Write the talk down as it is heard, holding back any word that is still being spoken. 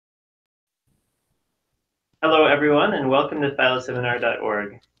Hello, everyone, and welcome to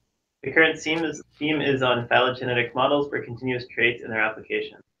phyloseminar.org. The current theme is on phylogenetic models for continuous traits and their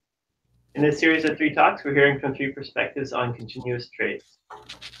applications. In this series of 3 talks, we're hearing from 3 perspectives on continuous traits.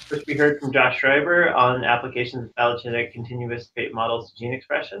 First, we heard from Josh Schreiber on applications of phylogenetic continuous trait models to gene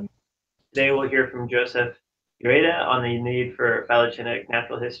expression. Today, we'll hear from Josef Uyeda on the need for phylogenetic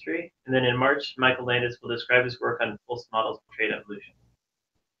natural history. And then in March, Michael Landis will describe his work on pulse models of trait evolution.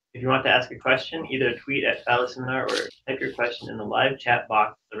 If you want to ask a question, either tweet at phyloseminar or type your question in the live chat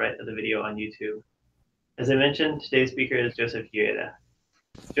box to the right of the video on YouTube. As I mentioned, today's speaker is Josef Uyeda.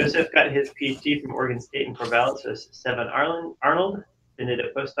 Josef got his PhD from Oregon State in Corvallis with Stefan Arnold, then did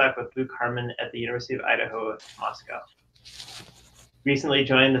a postdoc with Luke Harmon at the University of Idaho, Moscow. Recently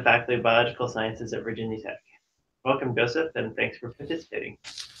joined the Faculty of Biological Sciences at Virginia Tech. Welcome, Josef, and thanks for participating.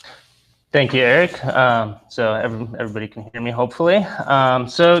 Thank you, Eric. So everybody can hear me, hopefully.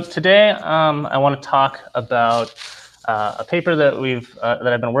 So today I want to talk about a paper that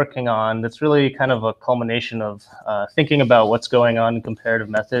I've been working on that's really kind of a culmination of thinking about what's going on in comparative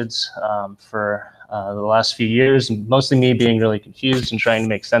methods for the last few years, and mostly me being really confused and trying to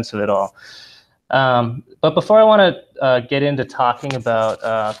make sense of it all. But before I want to get into talking about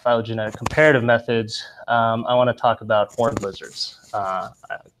phylogenetic comparative methods, I want to talk about horned lizards.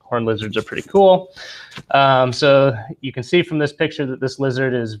 Horned lizards are pretty cool. So you can see from this picture that this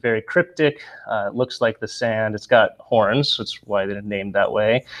lizard is very cryptic. It looks like the sand. It's got horns, which is why they're named that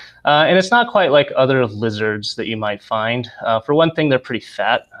way. And it's not quite like other lizards that you might find. For one thing, they're pretty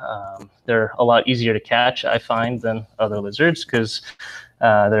fat. They're a lot easier to catch, I find, than other lizards because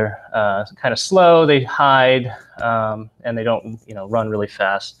they're kind of slow, they hide, and they don't run really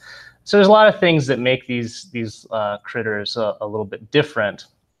fast. So there's a lot of things that make these critters a little bit different.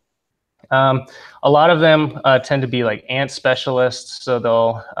 A lot of them tend to be like ant specialists, so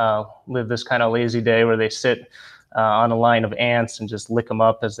they'll live this kind of lazy day where they sit on a line of ants and just lick them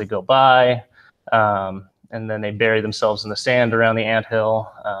up as they go by, and then they bury themselves in the sand around the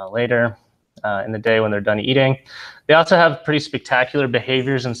anthill later in the day when they're done eating. They also have pretty spectacular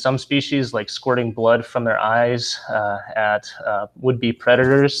behaviors in some species, like squirting blood from their eyes at would-be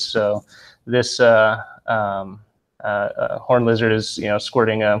predators. So this horned lizard is,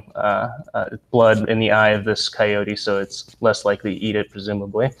 squirting blood in the eye of this coyote, so it's less likely to eat it,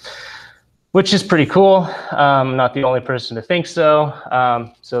 presumably, which is pretty cool. I'm not the only person to think so.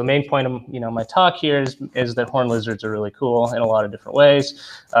 So the main point of my talk here is that horned lizards are really cool in a lot of different ways.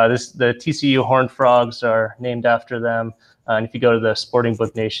 The TCU horned frogs are named after them. And if you go to the Sporting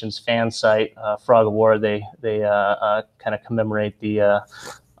Book Nation's fan site, Frog of War, they kind of commemorate the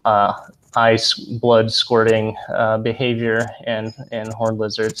blood squirting behavior in horned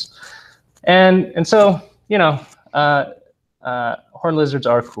lizards. And so, horned lizards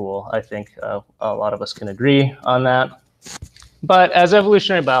are cool. I think a lot of us can agree on that. But as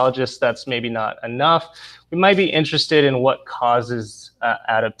evolutionary biologists, that's maybe not enough. We might be interested in what causes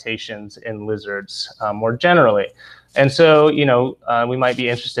adaptations in lizards more generally. And so, we might be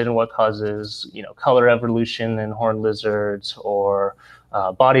interested in what causes, color evolution in horned lizards, or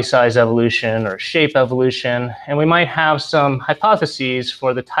body size evolution or shape evolution. And we might have some hypotheses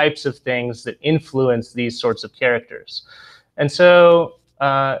for the types of things that influence these sorts of characters. And so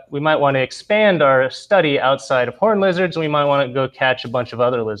we might want to expand our study outside of horned lizards. We might want to go catch a bunch of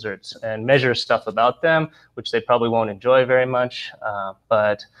other lizards and measure stuff about them, which they probably won't enjoy very much.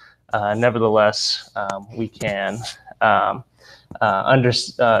 But nevertheless, we can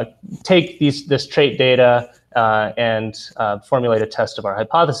take this trait data and formulate a test of our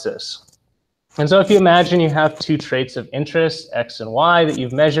hypothesis. And so if you imagine you have 2 traits of interest, X and Y, that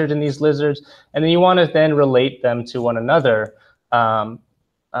you've measured in these lizards, and then you want to then relate them to one another.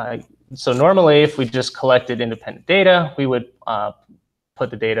 So normally, if we just collected independent data, we would put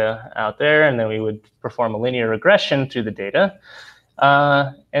the data out there, and then we would perform a linear regression through the data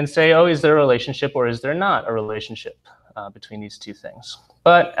and say, oh, is there a relationship or is there not a relationship between these 2 things?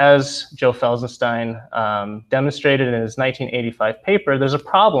 But as Joe Felsenstein demonstrated in his 1985 paper, there's a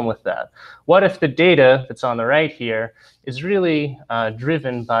problem with that. What if the data that's on the right here is really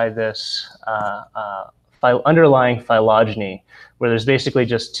driven by this underlying phylogeny, where there's basically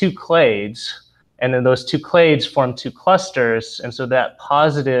just 2 clades, and then those 2 clades form 2 clusters, and so that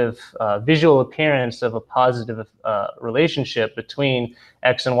positive visual appearance of a positive relationship between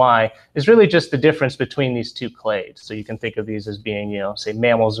X and Y is really just the difference between these 2 clades. So you can think of these as being, say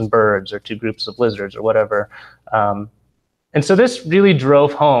mammals and birds, or 2 groups of lizards, or whatever. And so this really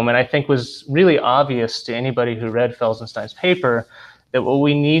drove home, and I think was really obvious to anybody who read Felsenstein's paper, that what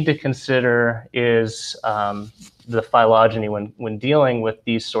we need to consider is the phylogeny when dealing with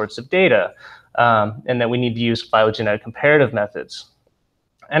these sorts of data. and that we need to use phylogenetic comparative methods.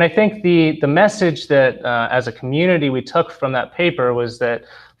 And I think the message that as a community we took from that paper was that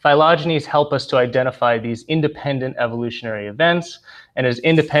phylogenies help us to identify these independent evolutionary events, and as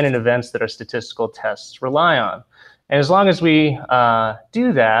independent events that our statistical tests rely on. And as long as we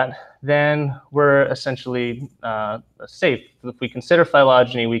do that, then we're essentially safe. If we consider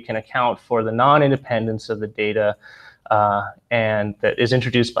phylogeny, we can account for the non-independence of the data and that is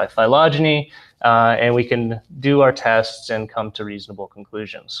introduced by phylogeny, and we can do our tests and come to reasonable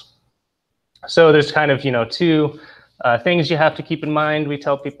conclusions. So there's kind of, two things you have to keep in mind. We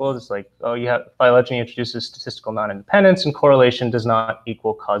tell people it's like, oh, phylogeny introduces statistical non-independence, and correlation does not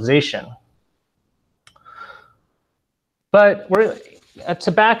equal causation. But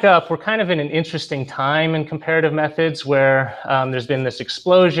to back up, we're kind of in an interesting time in comparative methods where there's been this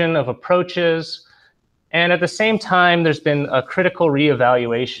explosion of approaches. And at the same time, there's been a critical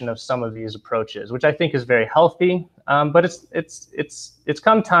reevaluation of some of these approaches, which I think is very healthy. But it's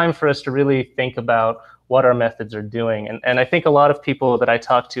come time for us to really think about what our methods are doing. And I think a lot of people that I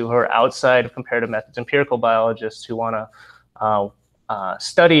talk to who are outside of comparative methods, empirical biologists who want to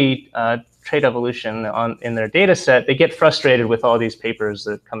study trait evolution in their data set, they get frustrated with all these papers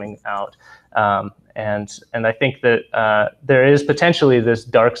that are coming out. And I think that there is potentially this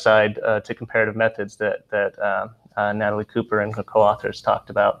dark side to comparative methods that Natalie Cooper and her co-authors talked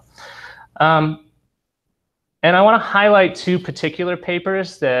about. And I want to highlight two particular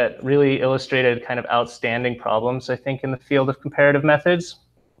papers that really illustrated kind of outstanding problems, I think, in the field of comparative methods.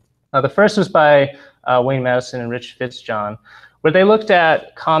 The first was by Wayne Madison and Rich Fitzjohn, where they looked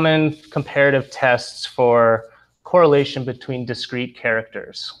at common comparative tests for correlation between discrete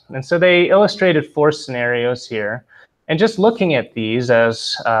characters. And so they illustrated 4 scenarios here. And just looking at these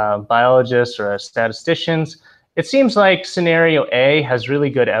as biologists or as statisticians, it seems like scenario A has really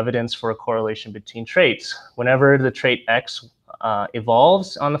good evidence for a correlation between traits. Whenever the trait X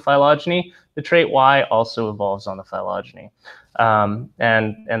evolves on the phylogeny, the trait Y also evolves on the phylogeny. And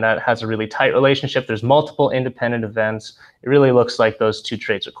that has a really tight relationship. There's multiple independent events. It really looks like those 2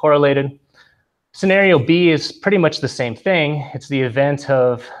 traits are correlated. Scenario B is pretty much the same thing. It's the event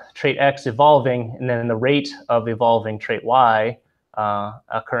of trait X evolving, and then the rate of evolving trait Y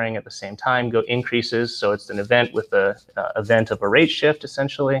occurring at the same time increases. So it's an event with the event of a rate shift,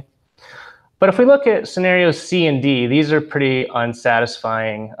 essentially. But if we look at scenarios C and D, these are pretty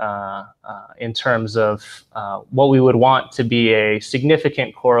unsatisfying in terms of what we would want to be a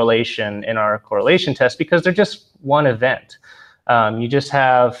significant correlation in our correlation test, because they're just one event. You just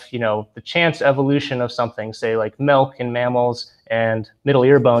have, the chance evolution of something, say like milk in mammals and middle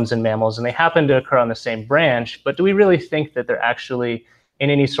ear bones in mammals, and they happen to occur on the same branch. But do we really think that they're actually in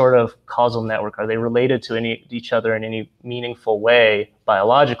any sort of causal network? Are they related to each other in any meaningful way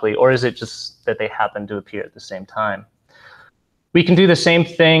biologically, or is it just that they happen to appear at the same time? We can do the same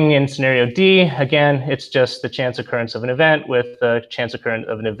thing in scenario D. Again, it's just the chance occurrence of an event with the chance occurrence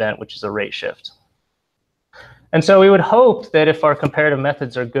of an event, which is a rate shift. And so we would hope that if our comparative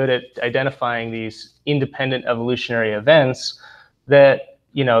methods are good at identifying these independent evolutionary events, that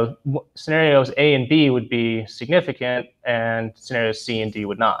scenarios A and B would be significant and scenarios C and D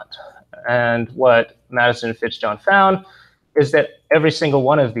would not. And what Madison and Fitzjohn found is that every single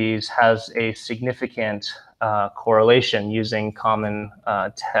one of these has a significant correlation using common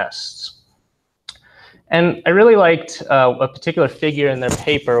tests. And I really liked a particular figure in their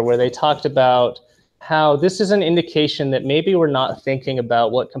paper where they talked about how this is an indication that maybe we're not thinking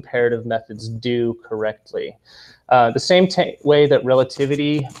about what comparative methods do correctly. The same way that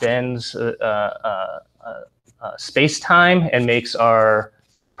relativity bends space-time and makes our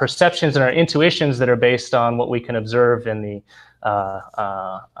perceptions and our intuitions that are based on what we can observe in the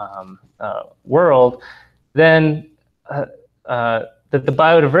world, then the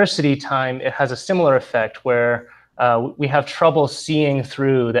biodiversity time, it has a similar effect where we have trouble seeing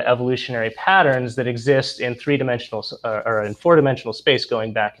through the evolutionary patterns that exist in 3-dimensional or in 4-dimensional space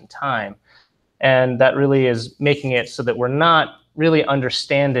going back in time. And that really is making it so that we're not really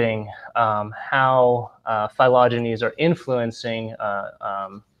understanding how phylogenies are influencing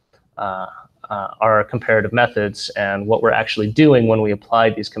our comparative methods and what we're actually doing when we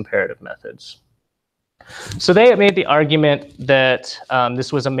apply these comparative methods. So they made the argument that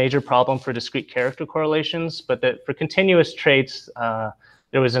this was a major problem for discrete character correlations, but that for continuous traits,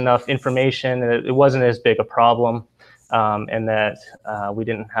 there was enough information that it wasn't as big a problem, and that we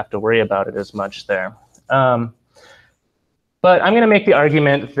didn't have to worry about it as much there. But I'm going to make the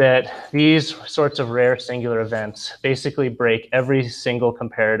argument that these sorts of rare singular events basically break every single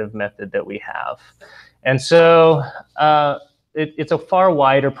comparative method that we have. And so it's a far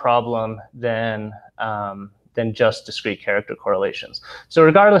wider problem than just discrete character correlations. So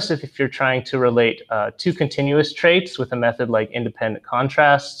regardless if you're trying to relate two continuous traits with a method like independent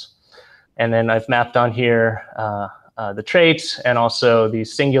contrasts, and then I've mapped on here the traits and also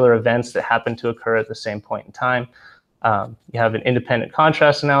these singular events that happen to occur at the same point in time. You have an independent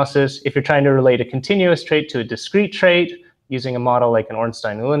contrast analysis. If you're trying to relate a continuous trait to a discrete trait using a model like an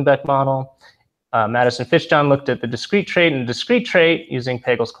Ornstein-Uhlenbeck model, Madison-Fitchjohn looked at the discrete trait and discrete trait using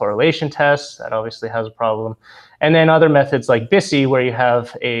Pagel's correlation test. That obviously has a problem. And then other methods like BISI, where you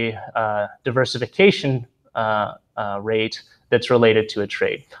have a diversification rate that's related to a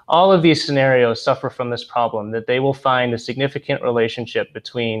trait. All of these scenarios suffer from this problem, that they will find a significant relationship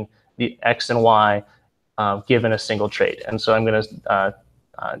between the X and Y given a single trait. And so I'm going to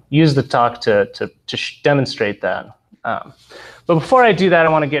use the talk to demonstrate that. But before I do that, I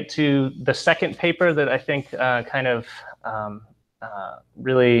want to get to the second paper that I think kind of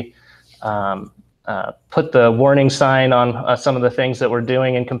really put the warning sign on some of the things that we're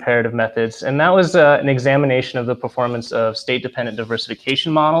doing in comparative methods. And that was an examination of the performance of state-dependent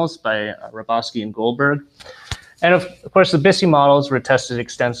diversification models by Hrabowski and Goldberg. And of course, the BISI models were tested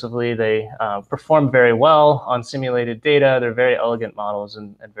extensively. They perform very well on simulated data. They're very elegant models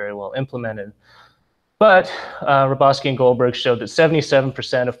and very well implemented. But Hrabowski and Goldberg showed that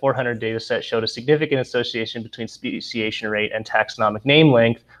 77% of 400 data sets showed a significant association between speciation rate and taxonomic name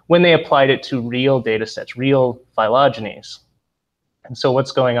length when they applied it to real data sets, real phylogenies. And so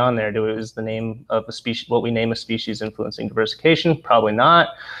what's going on there? Is the name of a species, what we name a species, influencing diversification? Probably not.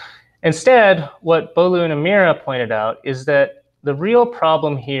 Instead, what Bolu and Amira pointed out is that the real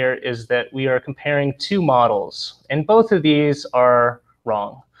problem here is that we are comparing two models, and both of these are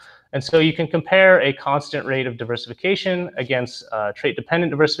wrong. And so you can compare a constant rate of diversification against a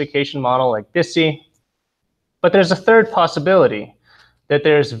trait-dependent diversification model like BISI, but there's a third possibility, that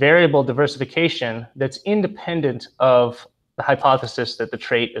there's variable diversification that's independent of the hypothesis that the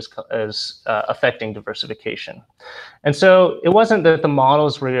trait is affecting diversification. And so it wasn't that the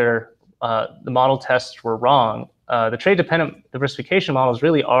models were, the model tests were wrong. The trait-dependent diversification models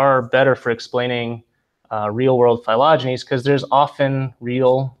really are better for explaining real-world phylogenies because there's often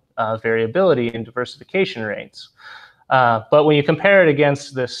real variability in diversification rates. But when you compare it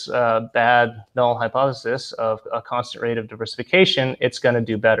against this bad null hypothesis of a constant rate of diversification, it's going to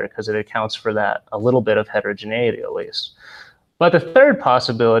do better because it accounts for that, a little bit of heterogeneity at least. But the third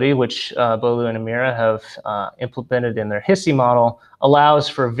possibility, which Bolu and Amira have implemented in their HISI model, allows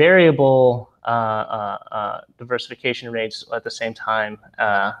for variable diversification rates at the same time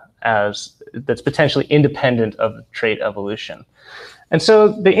as that's potentially independent of trait evolution. And so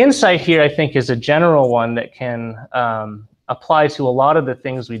the insight here, I think, is a general one that can apply to a lot of the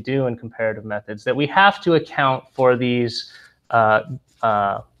things we do in comparative methods, that we have to account for these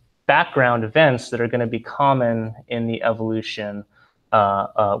background events that are going to be common in the evolution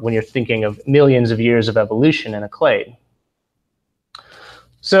when you're thinking of millions of years of evolution in a clade.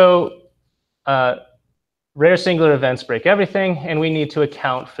 So rare singular events break everything, and we need to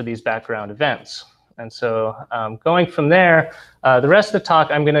account for these background events. And so going from there, the rest of the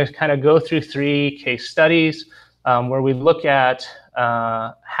talk, I'm going to kind of go through 3 case studies where we look at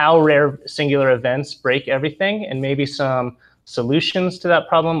how rare singular events break everything and maybe some solutions to that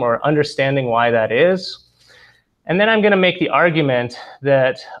problem or understanding why that is. And then I'm going to make the argument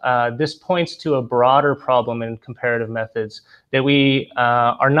that this points to a broader problem in comparative methods, that we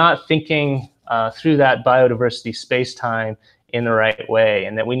are not thinking through that biodiversity space-time in the right way,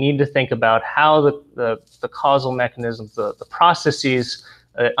 and that we need to think about how the causal mechanisms, the processes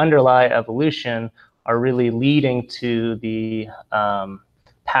that underlie evolution are really leading to the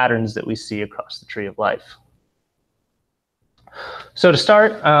patterns that we see across the tree of life. So to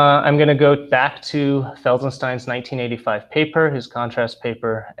start, I'm going to go back to Felsenstein's 1985 paper, his contrast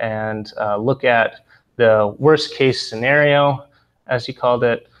paper, and look at the worst case scenario, as he called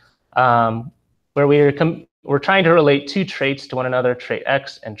it, where we're trying to relate 2 traits to one another, trait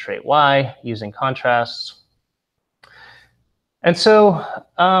X and trait Y, using contrasts. And so,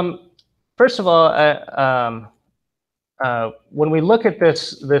 first of all, when we look at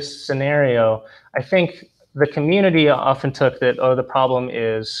this scenario, I think the community often took that, oh, the problem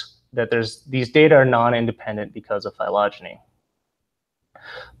is that these data are non-independent because of phylogeny.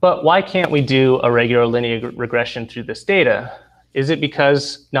 But why can't we do a regular linear regression through this data? Is it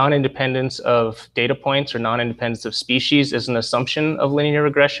because non-independence of data points or non-independence of species is an assumption of linear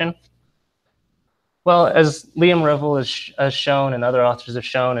regression? Well, as Liam Revel has shown and other authors have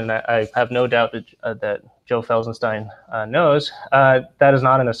shown, and I have no doubt that Joe Felsenstein knows, that is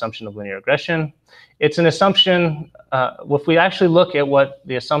not an assumption of linear regression. it's an assumption. If we actually look at what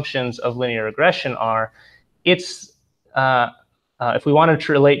the assumptions of linear regression are, it's if we wanted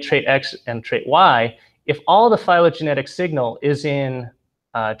to relate trait X and trait Y, if all the phylogenetic signal is in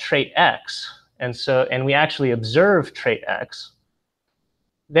trait X, and we actually observe trait X,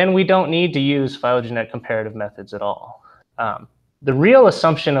 then we don't need to use phylogenetic comparative methods at all. The real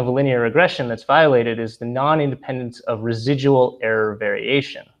assumption of a linear regression that's violated is the non-independence of residual error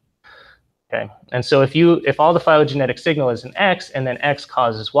variation. Okay, and so if all the phylogenetic signal is in X and then X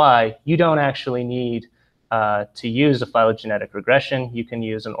causes Y, you don't actually need to use a phylogenetic regression. You can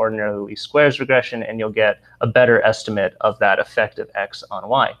use an ordinary least squares regression, and you'll get a better estimate of that effect of X on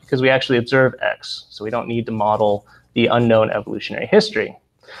Y, because we actually observe X, so we don't need to model the unknown evolutionary history.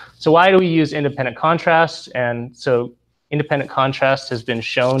 So why do we use independent contrast? And so independent contrast has been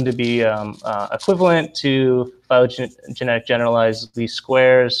shown to be equivalent to phylogenetic generalized least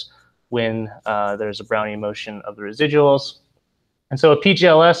squares when there's a Brownian motion of the residuals. And so a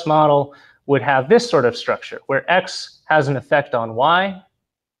PGLS model would have this sort of structure, where X has an effect on Y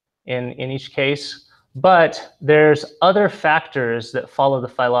in each case, but there's other factors that follow the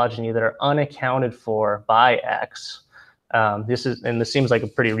phylogeny that are unaccounted for by X. This seems like a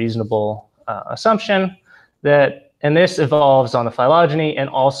pretty reasonable assumption, and this evolves on the phylogeny and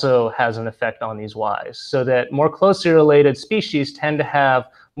also has an effect on these Ys, so that more closely related species tend to have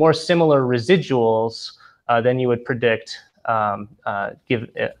more similar residuals than you would predict where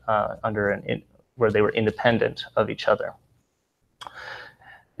they were independent of each other.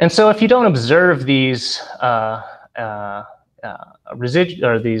 And so if you don't observe these other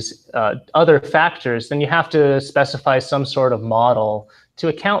factors, then you have to specify some sort of model to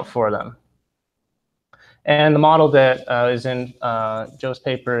account for them. And the model that is in Joe's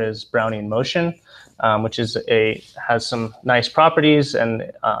paper is Brownian motion, which has some nice properties,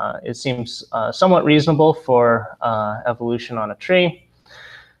 and it seems somewhat reasonable for evolution on a tree.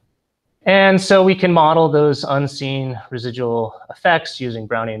 And so we can model those unseen residual effects using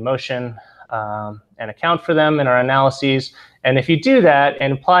Brownian motion and account for them in our analyses. And if you do that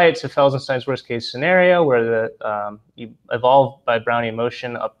and apply it to Felsenstein's worst case scenario, where you evolve by Brownian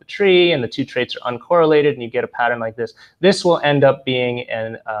motion up the tree and the two traits are uncorrelated and you get a pattern like this, this will end up being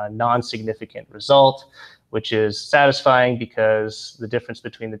a non-significant result, which is satisfying because the difference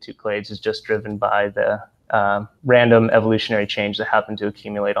between the two clades is just driven by the random evolutionary change that happened to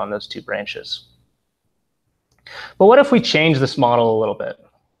accumulate on those two branches. But what if we change this model a little bit?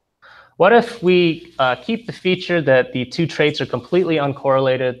 What if we keep the feature that the two traits are completely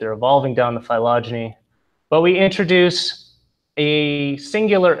uncorrelated, they're evolving down the phylogeny, but we introduce a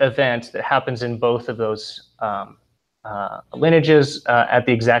singular event that happens in both of those lineages at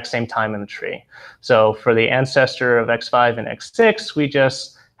the exact same time in the tree. So for the ancestor of X5 and X6, we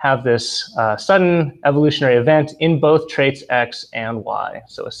just have this sudden evolutionary event in both traits X and Y.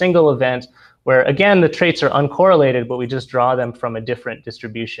 So a single event where, again, the traits are uncorrelated, but we just draw them from a different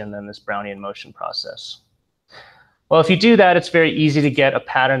distribution than this Brownian motion process. Well, if you do that, it's very easy to get a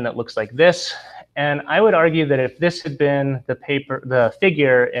pattern that looks like this. And I would argue that if this had been the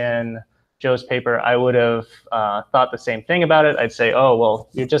figure in Joe's paper, I would have thought the same thing about it. I'd say, oh, well,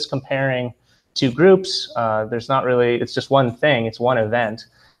 you're just comparing two groups. There's not really, it's just one thing, it's one event.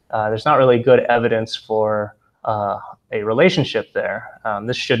 There's not really good evidence for a relationship there.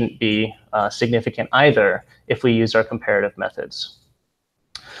 This shouldn't be significant either if we use our comparative methods.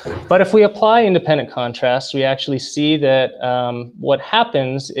 But if we apply independent contrast, we actually see that what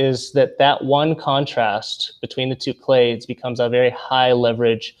happens is that one contrast between the two clades becomes a very high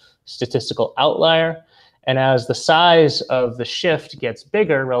leverage statistical outlier. And as the size of the shift gets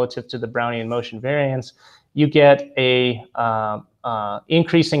bigger relative to the Brownian motion variance, you get a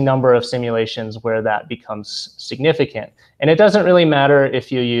increasing number of simulations where that becomes significant. And it doesn't really matter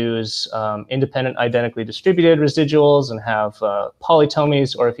if you use independent identically distributed residuals and have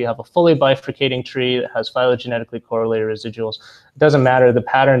polytomies, or if you have a fully bifurcating tree that has phylogenetically correlated residuals. It doesn't matter, the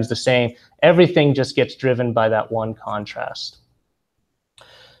pattern's the same. Everything just gets driven by that one contrast.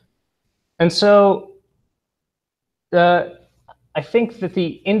 And so I think that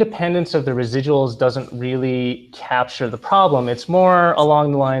the independence of the residuals doesn't really capture the problem. It's more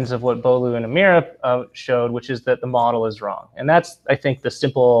along the lines of what Bolu and Amira showed, which is that the model is wrong. And that's, I think, the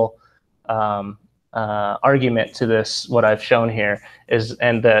simple argument to this, what I've shown here,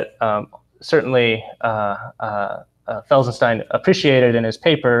 and that certainly Felsenstein appreciated in his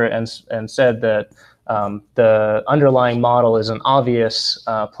paper and said that the underlying model is an obvious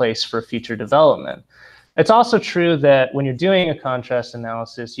place for future development. It's also true that when you're doing a contrast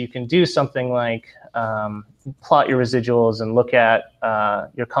analysis, you can do something like plot your residuals and look at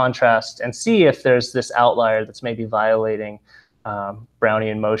your contrast and see if there's this outlier that's maybe violating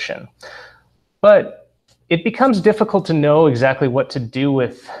Brownian motion. But it becomes difficult to know exactly what to do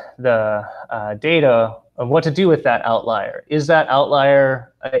with the data and what to do with that outlier. Is that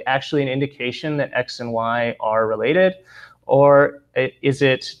outlier actually an indication that X and Y are related? Or is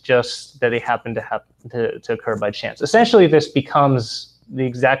it just that they happen to occur by chance? Essentially, this becomes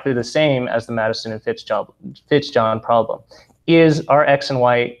exactly the same as the Madison and Fitz-John problem. Are X and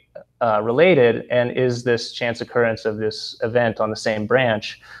Y related, and is this chance occurrence of this event on the same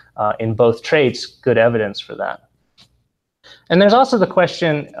branch in both traits good evidence for that? And there's also the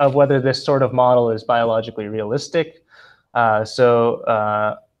question of whether this sort of model is biologically realistic.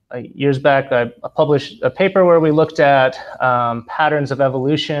 Years back, I published a paper where we looked at patterns of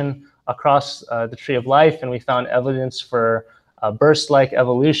evolution across the tree of life, and we found evidence for burst-like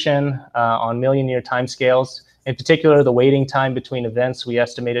evolution on million-year timescales. In particular, the waiting time between events we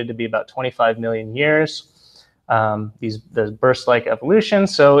estimated to be about 25 million years. The burst-like evolution.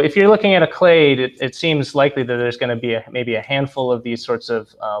 So if you're looking at a clade, it seems likely that there's going to be maybe a handful of these sorts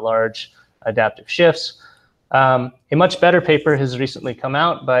of large adaptive shifts. A much better paper has recently come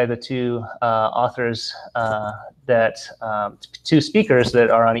out by the two authors two speakers that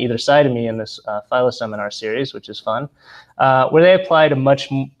are on either side of me in this phyloseminar series, which is fun, where they applied a much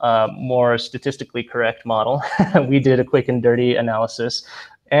more statistically correct model. We did a quick and dirty analysis,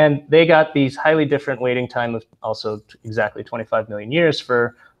 and they got these highly different waiting time of also exactly 25 million years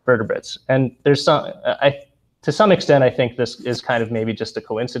for vertebrates. And there's to some extent, I think this is kind of maybe just a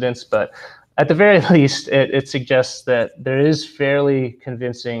coincidence, but at the very least, it suggests that there is fairly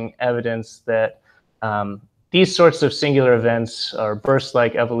convincing evidence that these sorts of singular events or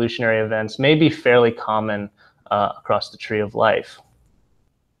burst-like evolutionary events may be fairly common across the tree of life.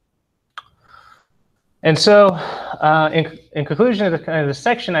 And so in conclusion of this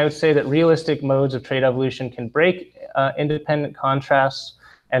section, I would say that realistic modes of trait evolution can break independent contrasts,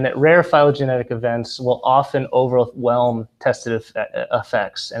 and that rare phylogenetic events will often overwhelm tested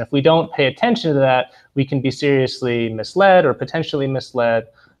effects. And if we don't pay attention to that, we can be seriously misled or potentially misled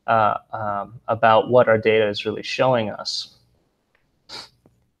about what our data is really showing us.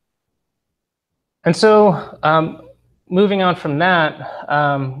 And so moving on from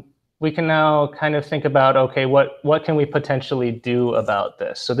that, we can now kind of think about, okay, what can we potentially do about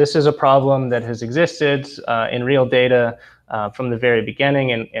this? So this is a problem that has existed in real data from the very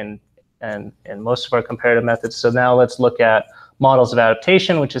beginning and most of our comparative methods. So now let's look at models of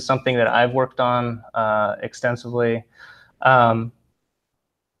adaptation, which is something that I've worked on extensively,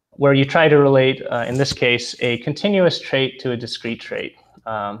 where you try to relate, in this case, a continuous trait to a discrete trait.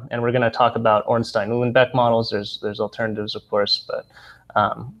 And we're going to talk about Ornstein-Uhlenbeck models. There's alternatives, of course, but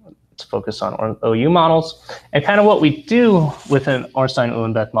let's focus on OU models. And kind of what we do with an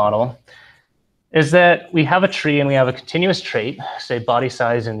Ornstein-Uhlenbeck model is that we have a tree and we have a continuous trait, say body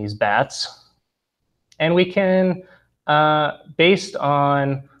size in these bats, and we can, based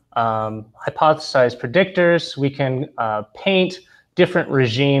on hypothesized predictors, we can paint different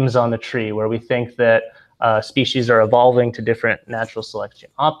regimes on the tree where we think that species are evolving to different natural selection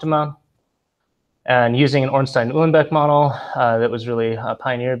optima. And using an Ornstein-Uhlenbeck model that was really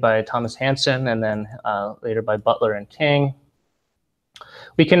pioneered by Thomas Hansen and then later by Butler and King,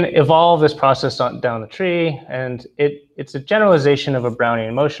 we can evolve this process down the tree, and it's a generalization of a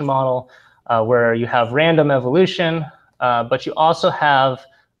Brownian motion model where you have random evolution, but you also have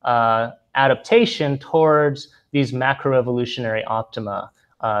adaptation towards these macroevolutionary optima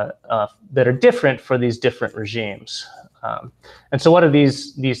that are different for these different regimes. And so what do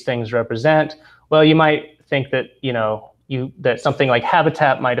these things represent? Well, you might think that, that something like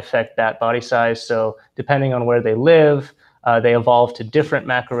habitat might affect bat body size. So depending on where they live, they evolve to different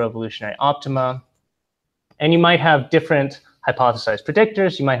macroevolutionary optima. And you might have different hypothesized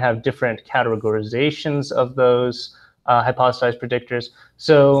predictors. You might have different categorizations of those hypothesized predictors.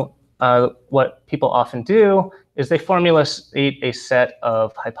 So what people often do is they formulate a set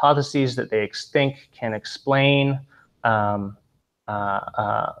of hypotheses that they think can explain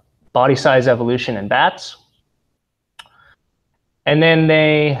body size evolution in bats. And then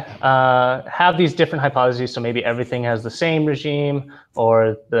they have these different hypotheses. So maybe everything has the same regime,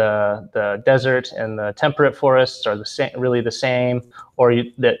 or the desert and the temperate forests are really the same, or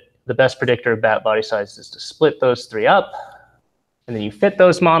that the best predictor of bat body size is to split those three up. And then you fit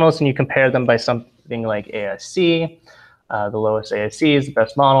those models and you compare them by something like AIC. The lowest AIC is the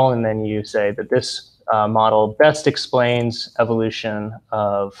best model. And then you say that this model best explains evolution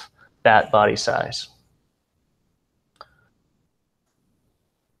of bat body size.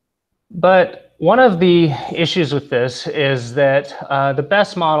 But One of the issues with this is that the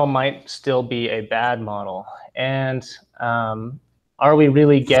best model might still be a bad model. And are we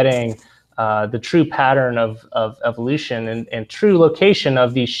really getting the true pattern of evolution and true location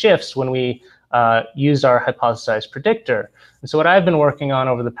of these shifts when we use our hypothesized predictor? And so what I've been working on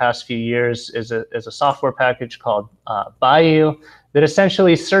over the past few years is a software package called Bayou that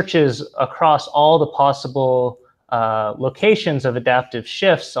essentially searches across all the possible locations of adaptive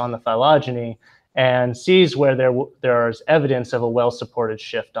shifts on the phylogeny and sees where there is evidence of a well-supported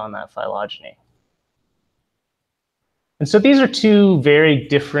shift on that phylogeny. And so these are two very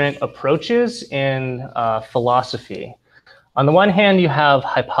different approaches in philosophy. On the one hand, you have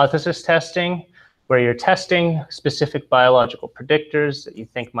hypothesis testing, where you're testing specific biological predictors that you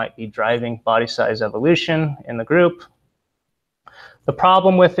think might be driving body size evolution in the group. The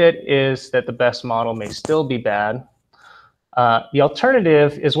problem with it is that the best model may still be bad. The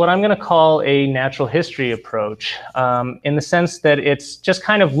alternative is what I'm going to call a natural history approach, in the sense that it's just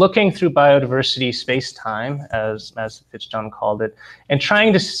kind of looking through biodiversity space-time, as Fitzjohn called it, and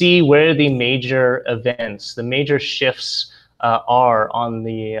trying to see where the major events, the major shifts are on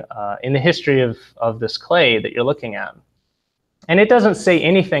in the history of this clay that you're looking at. And it doesn't say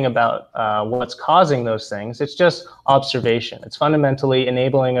anything about what's causing those things. It's just observation. It's fundamentally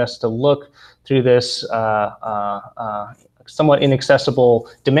enabling us to look through this somewhat inaccessible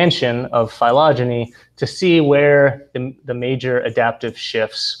dimension of phylogeny to see where the major adaptive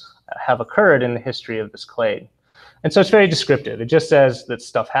shifts have occurred in the history of this clade. And so it's very descriptive. It just says that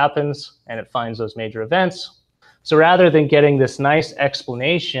stuff happens and it finds those major events. So rather than getting this nice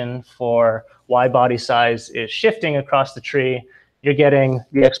explanation for why body size is shifting across the tree, you're getting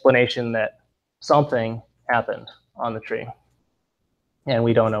the explanation that something happened on the tree. And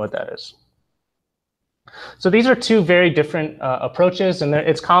we don't know what that is. So these are two very different approaches, and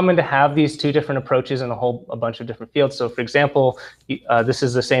it's common to have these two different approaches in a bunch of different fields. So for example, this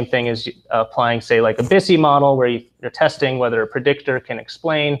is the same thing as applying, say, like a BISI model, where you're testing whether a predictor can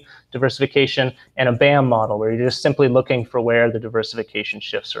explain diversification, and a BAM model, where you're just simply looking for where the diversification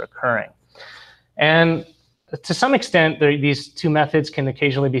shifts are occurring. And to some extent, these two methods can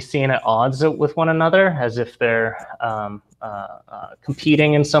occasionally be seen at odds with one another, as if they're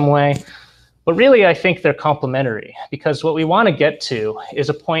competing in some way. But really, I think they're complementary, because what we want to get to is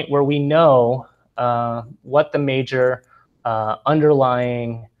a point where we know what the major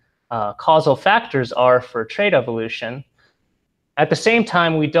underlying causal factors are for trait evolution. At the same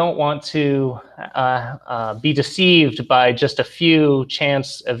time, we don't want to be deceived by just a few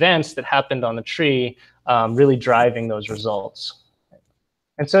chance events that happened on the tree really driving those results.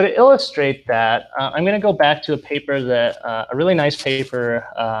 And so to illustrate that, I'm going to go back to a paper that, a really nice paper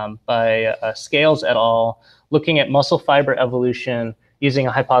by Scales et al., looking at muscle fiber evolution using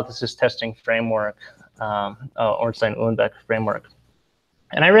a hypothesis testing framework, Ornstein-Uhlenbeck framework.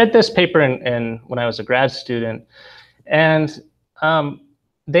 And I read this paper when I was a grad student, and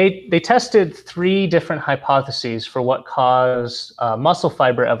they tested 3 different hypotheses for what caused muscle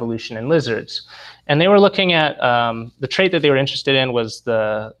fiber evolution in lizards. And they were looking at the trait that they were interested in was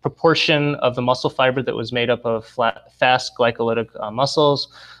the proportion of the muscle fiber that was made up of fast glycolytic muscles.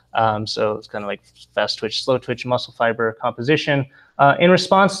 So it's kind of like fast twitch, slow twitch muscle fiber composition in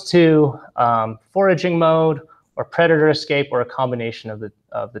response to foraging mode or predator escape, or a combination of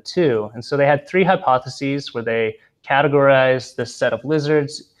the two. And so they had 3 hypotheses where they categorized this set of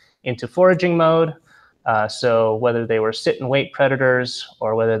lizards into foraging mode. So whether they were sit and wait predators,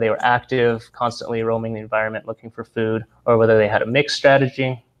 or whether they were active, constantly roaming the environment looking for food, or whether they had a mixed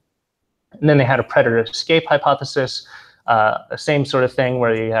strategy. And then they had a predator escape hypothesis, the same sort of thing,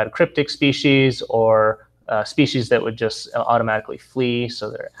 where you had cryptic species or species that would just automatically flee,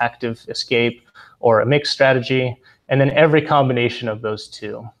 so they're active escape, or a mixed strategy, and then every combination of those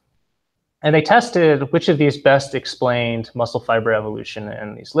two. And they tested which of these best explained muscle fiber evolution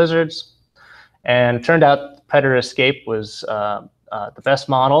in these lizards. And it turned out predator escape was the best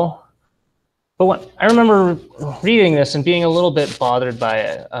model. But I remember reading this and being a little bit bothered by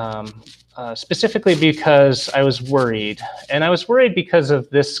it, specifically because I was worried. And I was worried because of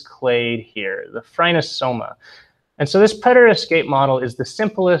this clade here, the Phrynosoma. And so this predator escape model is the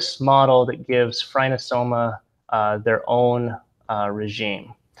simplest model that gives Phrynosoma their own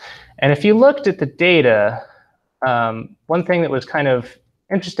regime. And if you looked at the data, one thing that was kind of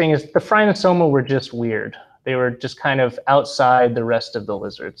interesting is the Phrynosoma were just weird. They were just kind of outside the rest of the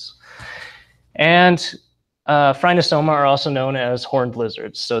lizards. And Phrynosoma are also known as horned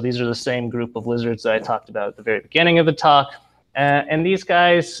lizards. So these are the same group of lizards that I talked about at the very beginning of the talk. And these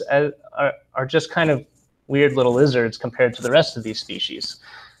guys are just kind of weird little lizards compared to the rest of these species.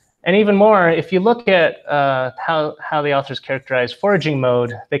 And even more, if you look at how the authors characterize foraging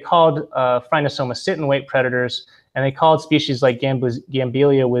mode, they called phrynosoma sit-and-wait predators, and they called species like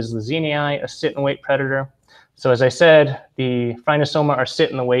Gambelia wislesinii a sit-and-wait predator. So as I said, the phrynosoma are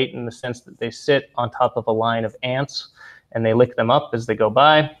sit-and-wait in the sense that they sit on top of a line of ants, and they lick them up as they go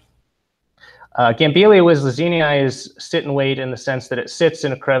by. Gambelia wislesinii is sit and wait in the sense that it sits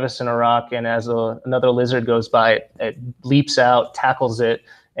in a crevice in a rock, and as another lizard goes by, it leaps out, tackles it,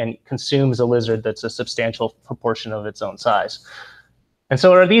 and consumes a lizard that's a substantial proportion of its own size. And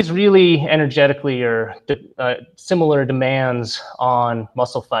so are these really energetically or similar demands on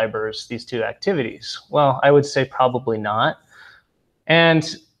muscle fibers, these two activities? Well, I would say probably not.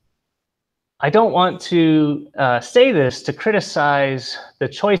 And I don't want to say this to criticize the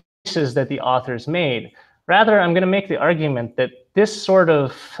choices that the authors made. Rather, I'm going to make the argument that this sort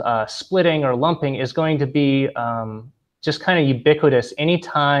of splitting or lumping is going to be just kind of ubiquitous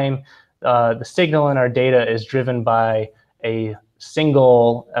anytime the signal in our data is driven by a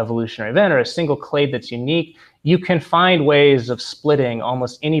single evolutionary event or a single clade that's unique. You can find ways of splitting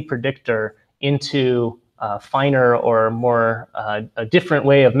almost any predictor into finer or more a different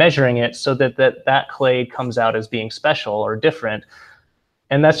way of measuring it so that that clade comes out as being special or different.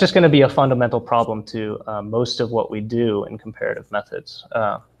 And that's just going to be a fundamental problem to most of what we do in comparative methods.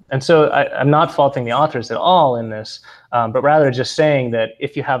 And so I'm not faulting the authors at all in this, but rather just saying that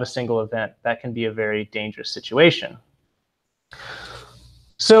if you have a single event, that can be a very dangerous situation.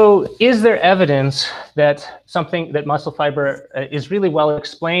 So is there evidence that that muscle fiber is really well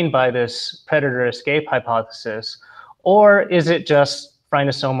explained by this predator escape hypothesis, or is it just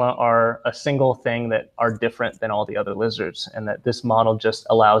phrynosoma are a single thing that are different than all the other lizards, and that this model just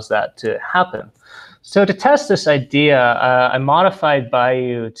allows that to happen? So to test this idea, I modified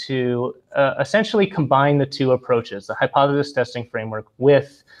Bayou to essentially combine the two approaches, the hypothesis testing framework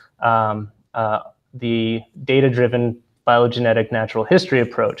with the data-driven phylogenetic natural history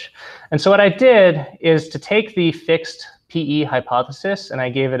approach. And so what I did is to take the fixed PE hypothesis and I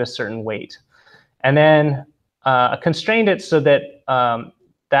gave it a certain weight. And then I constrained it so that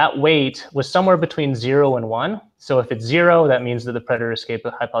that weight was somewhere between 0 and 1. So if it's 0, that means that the predator escape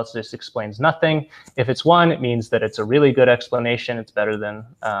hypothesis explains nothing. If it's 1, it means that it's a really good explanation. It's better than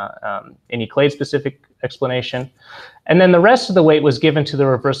any clade-specific explanation. And then the rest of the weight was given to the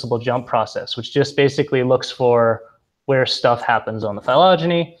reversible jump process, which just basically looks for where stuff happens on the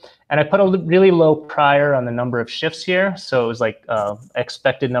phylogeny. And I put a really low prior on the number of shifts here. So it was like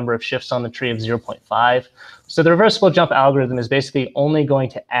expected number of shifts on the tree of 0.5. So the reversible jump algorithm is basically only going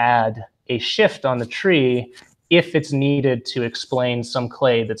to add a shift on the tree if it's needed to explain some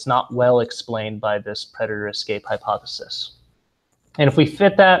clade that's not well explained by this predator escape hypothesis. And if we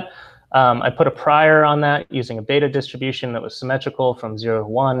fit that, I put a prior on that using a beta distribution that was symmetrical from 0 to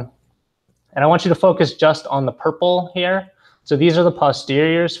 1. And I want you to focus just on the purple here. So these are the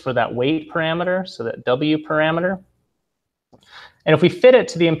posteriors for that weight parameter, so that W parameter. And if we fit it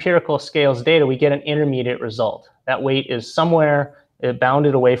to the empirical scales data, we get an intermediate result. That weight is somewhere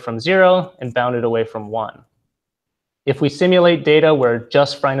bounded away from 0 and bounded away from 1. If we simulate data where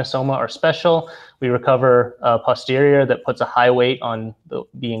just phrynosoma are special, we recover a posterior that puts a high weight on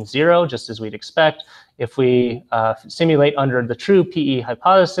being 0, just as we'd expect. If we simulate under the true PE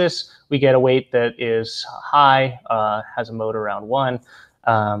hypothesis, we get a weight that is high, has a mode around 1.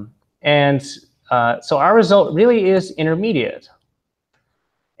 So our result really is intermediate.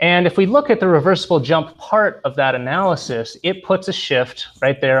 And if we look at the reversible jump part of that analysis, it puts a shift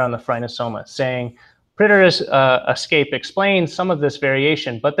right there on the phrynosoma, saying predator escape explains some of this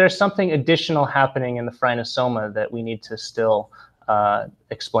variation, but there's something additional happening in the phrynosoma that we need to still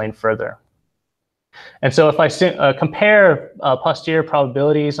explain further. And so if I compare posterior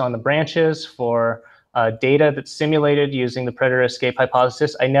probabilities on the branches for data that's simulated using the predator escape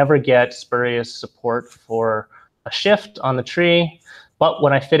hypothesis, I never get spurious support for a shift on the tree. But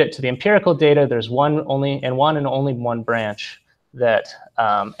when I fit it to the empirical data, there's one and only one branch that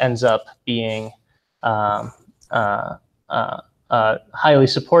ends up being highly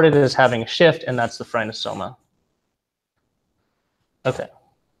supported as having a shift, and that's the phrynosoma. Okay.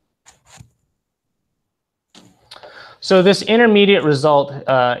 So this intermediate result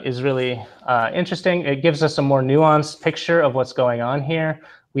is really interesting. It gives us a more nuanced picture of what's going on here.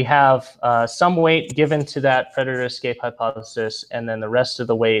 We have some weight given to that predator escape hypothesis, and then the rest of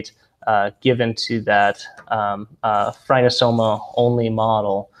the weight given to that phrynosoma-only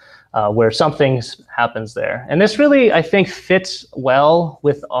model, where something happens there. And this really, I think, fits well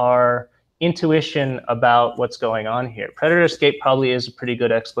with our intuition about what's going on here. Predator escape probably is a pretty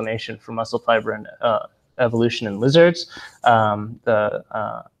good explanation for muscle fiber and evolution in lizards.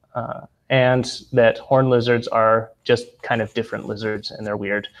 and that horned lizards are just kind of different lizards and they're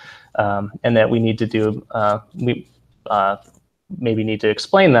weird, and that we need to do, maybe need to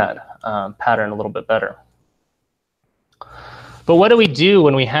explain that pattern a little bit better. But what do we do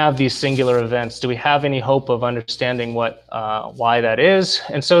when we have these singular events? Do we have any hope of understanding why that is?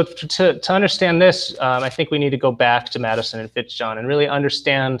 And so to understand this, I think we need to go back to Madison and Fitzjohn and really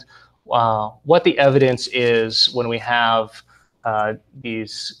understand what the evidence is when we have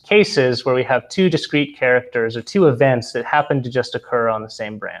these cases where we have two discrete characters or two events that happen to just occur on the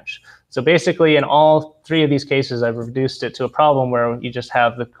same branch. So basically, in all three of these cases, I've reduced it to a problem where you just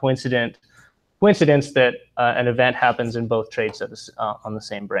have the coincidence that an event happens in both traits on the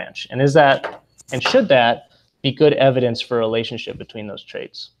same branch. And should that be good evidence for a relationship between those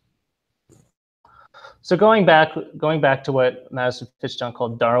traits? So going back to what Madison Fitzjohn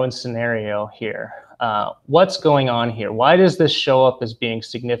called Darwin's scenario here, what's going on here? Why does this show up as being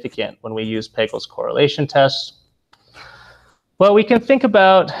significant when we use Pegel's correlation tests? Well, we can think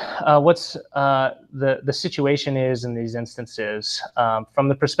about what's the situation is in these instances from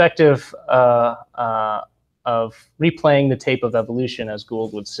the perspective of replaying the tape of evolution, as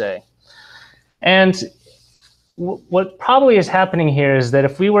Gould would say. And what probably is happening here is that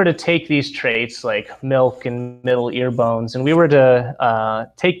if we were to take these traits like milk and middle ear bones, and we were to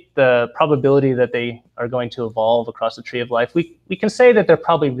take the probability that they are going to evolve across the tree of life, we can say that they're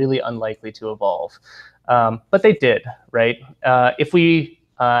probably really unlikely to evolve. But they did, right? If we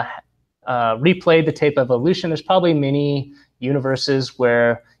replayed the tape of evolution, there's probably many universes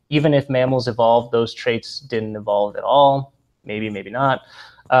where even if mammals evolved, those traits didn't evolve at all. Maybe, maybe not.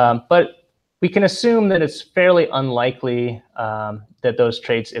 But we can assume that it's fairly unlikely that those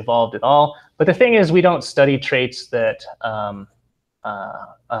traits evolved at all. But the thing is, we don't study traits that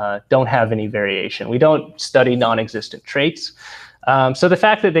don't have any variation. We don't study non-existent traits. So the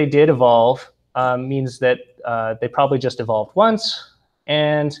fact that they did evolve means that they probably just evolved once,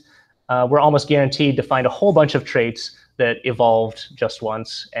 and we're almost guaranteed to find a whole bunch of traits that evolved just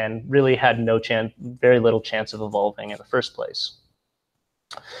once and really had very little chance of evolving in the first place.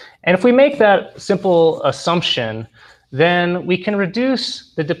 And if we make that simple assumption, then we can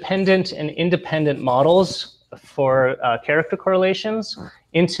reduce the dependent and independent models for character correlations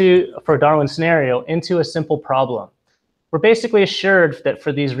for Darwin's scenario into a simple problem. We're basically assured that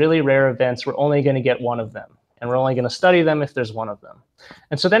for these really rare events, we're only going to get one of them, and we're only going to study them if there's one of them.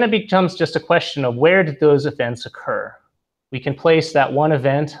 And so then it becomes just a question of where did those events occur? We can place that one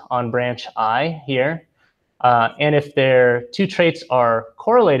event on branch I here, and if their two traits are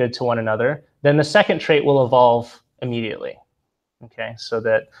correlated to one another, then the second trait will evolve immediately. Okay, so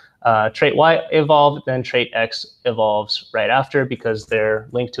that trait Y evolved, then trait X evolves right after because they're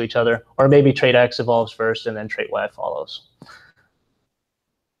linked to each other. Or maybe trait X evolves first and then trait Y follows.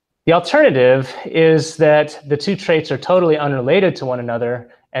 The alternative is that the two traits are totally unrelated to one another,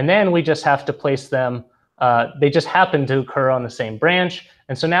 and then we just have to place them, they just happen to occur on the same branch,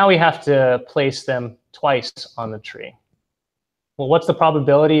 and so now we have to place them twice on the tree. Well, what's the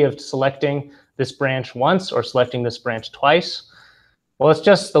probability of selecting this branch once or selecting this branch twice? Well, it's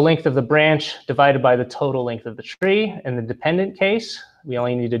just the length of the branch divided by the total length of the tree. In the dependent case, we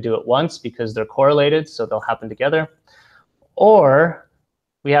only need to do it once because they're correlated, so they'll happen together. Or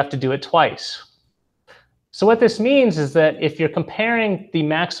we have to do it twice. So what this means is that if you're comparing the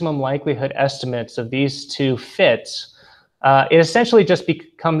maximum likelihood estimates of these two fits, it essentially just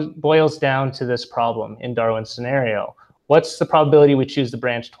boils down to this problem in Darwin's scenario. What's the probability we choose the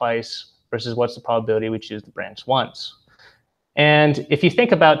branch twice versus what's the probability we choose the branch once? And if you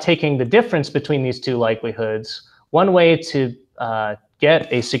think about taking the difference between these two likelihoods, one way to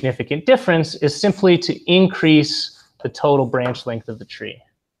get a significant difference is simply to increase the total branch length of the tree.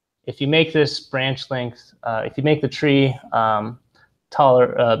 If you make this branch length, if you make the tree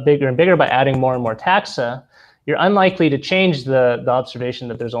bigger and bigger by adding more and more taxa, you're unlikely to change the observation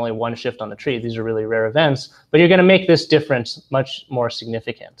that there's only one shift on the tree. These are really rare events, but you're going to make this difference much more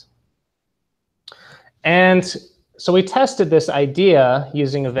significant. And so we tested this idea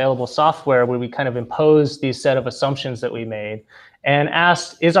using available software where we kind of imposed these set of assumptions that we made and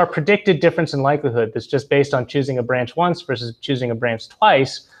asked, is our predicted difference in likelihood that's just based on choosing a branch once versus choosing a branch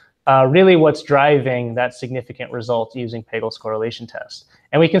twice really what's driving that significant result using Pegel's correlation test?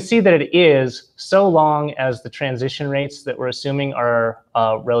 And we can see that it is so long as the transition rates that we're assuming are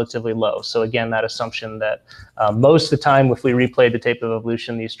relatively low. So again, that assumption that most of the time if we replayed the tape of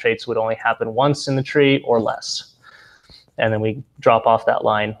evolution, these traits would only happen once in the tree or less. And then we drop off that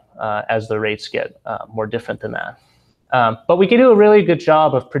line as the rates get more different than that. But we can do a really good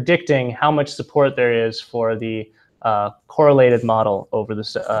job of predicting how much support there is for the correlated model over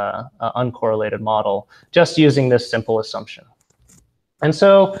this uncorrelated model, just using this simple assumption. And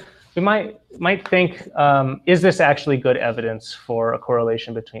so we might think, is this actually good evidence for a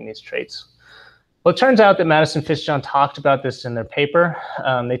correlation between these traits? Well, it turns out that Madison Fitz-John talked about this in their paper.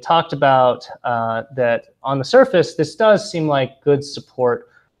 They talked about that on the surface, this does seem like good support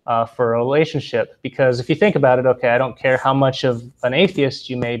for a relationship, because if you think about it, okay, I don't care how much of an atheist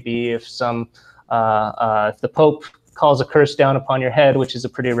you may be, if if the Pope calls a curse down upon your head, which is a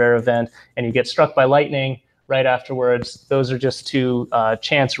pretty rare event, and you get struck by lightning right afterwards, those are just two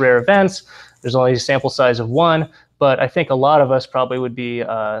chance rare events. There's only a sample size of one, but I think a lot of us probably would be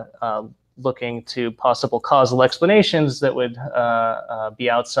looking to possible causal explanations that would be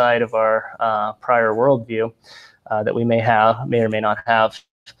outside of our prior worldview that we may or may not have.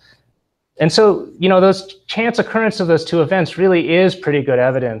 And so, those chance occurrence of those two events really is pretty good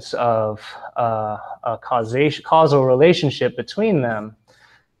evidence of a causal relationship between them.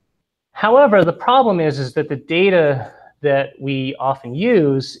 However, the problem is that the data that we often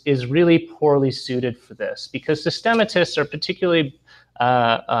use is really poorly suited for this, because systematists are particularly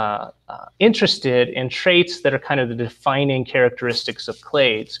interested in traits that are kind of the defining characteristics of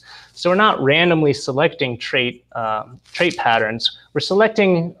clades. So we're not randomly selecting trait patterns. We're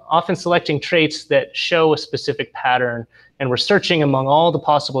often selecting traits that show a specific pattern, and we're searching among all the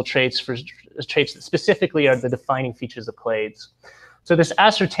possible traits for traits that specifically are the defining features of clades. So this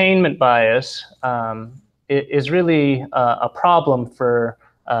ascertainment bias is really a problem for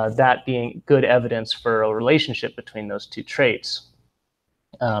that being good evidence for a relationship between those two traits.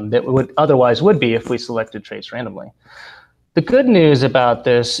 That would otherwise would be if we selected traits randomly. The good news about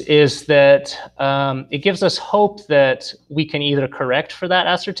this is that it gives us hope that we can either correct for that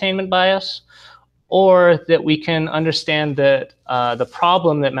ascertainment bias, or that we can understand that the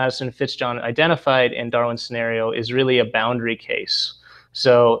problem that Madison and Fitz-John identified in Darwin's scenario is really a boundary case.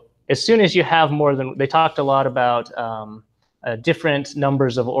 So as soon as you have more than, they talked a lot about different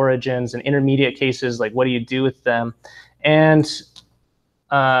numbers of origins and intermediate cases, like what do you do with them? And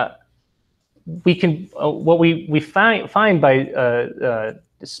we can what we find by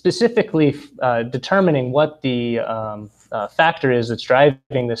specifically determining what the factor is that's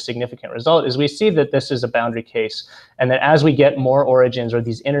driving this significant result is we see that this is a boundary case, and that as we get more origins or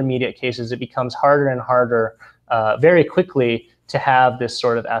these intermediate cases, it becomes harder and harder very quickly to have this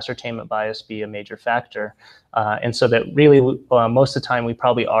sort of ascertainment bias be a major factor. And so that really most of the time we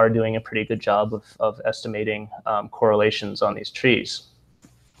probably are doing a pretty good job of estimating correlations on these trees.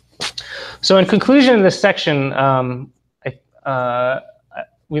 So in conclusion of this section,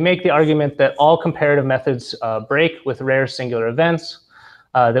 we make the argument that all comparative methods break with rare singular events,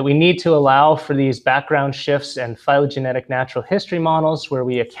 that we need to allow for these background shifts and phylogenetic natural history models where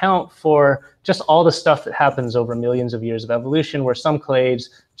we account for just all the stuff that happens over millions of years of evolution, where some clades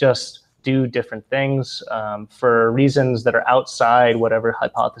just do different things for reasons that are outside whatever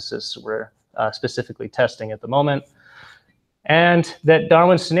hypothesis we're specifically testing at the moment. And that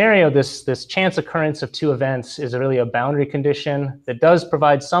Darwin's scenario, this chance occurrence of two events, is really a boundary condition that does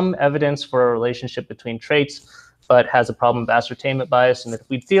provide some evidence for a relationship between traits, but has a problem of ascertainment bias. And that if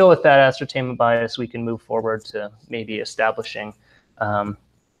we deal with that ascertainment bias, we can move forward to maybe establishing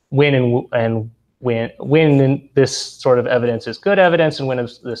when this sort of evidence is good evidence and when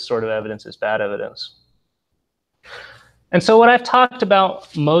this sort of evidence is bad evidence. And so what I've talked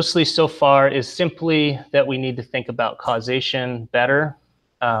about mostly so far is simply that we need to think about causation better.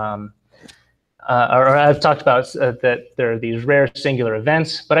 Or I've talked about that there are these rare singular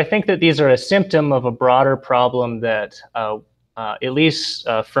events, but I think that these are a symptom of a broader problem that, at least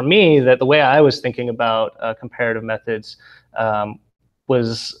for me, that the way I was thinking about comparative methods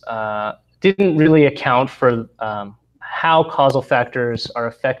didn't really account for how causal factors are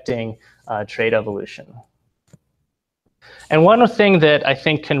affecting trait evolution. And one thing that I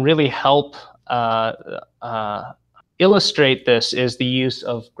think can really help illustrate this is the use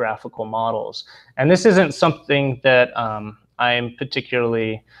of graphical models. And this isn't something that I'm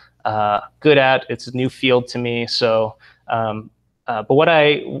particularly good at. It's a new field to me. So, but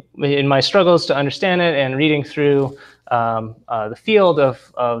in my struggles to understand it and reading through the field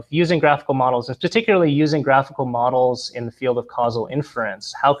of using graphical models, and particularly using graphical models in the field of causal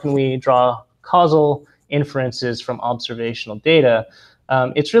inference, how can we draw causal inferences from observational data?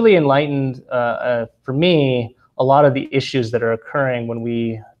 It's really enlightened for me a lot of the issues that are occurring when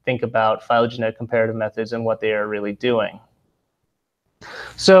we think about phylogenetic comparative methods and what they are really doing.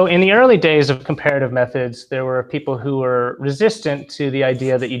 So in the early days of comparative methods, there were people who were resistant to the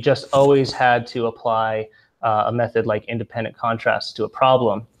idea that you just always had to apply a method like independent contrast to a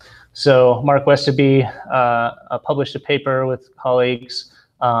problem. So Mark Westoby published a paper with colleagues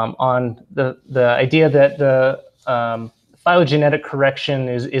on the idea that the phylogenetic correction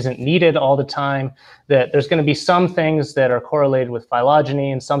isn't needed all the time, that there's going to be some things that are correlated with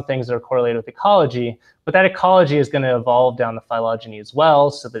phylogeny and some things that are correlated with ecology, but that ecology is going to evolve down the phylogeny as well,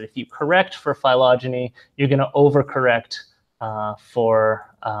 so that if you correct for phylogeny, you're going to overcorrect for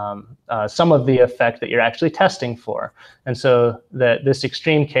some of the effect that you're actually testing for. And so this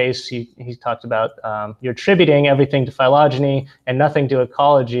extreme case, he talked about you're attributing everything to phylogeny and nothing to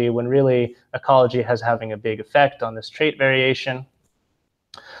ecology, when really ecology has having a big effect on this trait variation.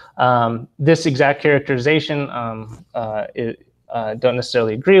 This exact characterization don't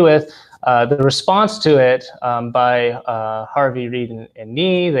necessarily agree with. The response to it by Harvey, Reed, and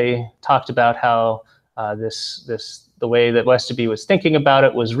Nee, they talked about how the way that Westoby was thinking about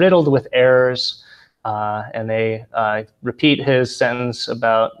it was riddled with errors, and they repeat his sentence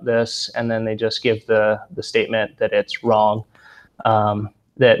about this, and then they just give the statement that it's wrong.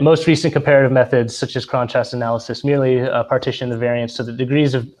 That most recent comparative methods, such as contrast analysis, merely partition the variance so the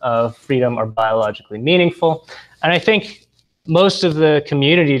degrees of freedom are biologically meaningful. And I think most of the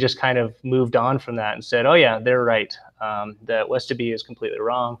community just kind of moved on from that and said, oh yeah, they're right, that Westoby is completely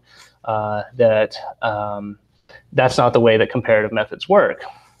wrong, that that's not the way that comparative methods work.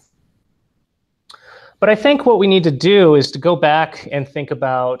 But I think what we need to do is to go back and think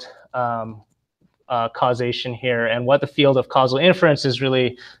about causation here and what the field of causal inference has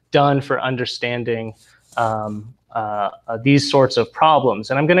really done for understanding these sorts of problems.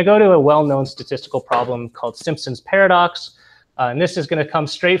 And I'm going to go to a well-known statistical problem called Simpson's paradox. And this is going to come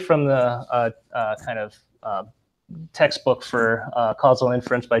straight from the kind of textbook for causal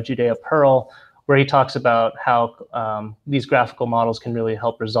inference by Judea Pearl, where he talks about how these graphical models can really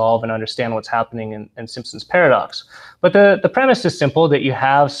help resolve and understand what's happening in Simpson's paradox. But the premise is simple, that you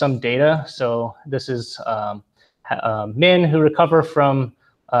have some data. So this is men who recover from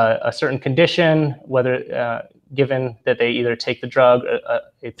a certain condition, whether given that they either take the drug,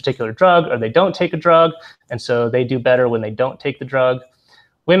 a particular drug, or they don't take a drug. And so they do better when they don't take the drug.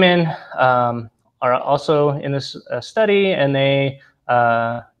 Women are also in this study, and they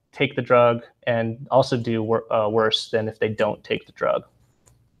take the drug and also do worse than if they don't take the drug.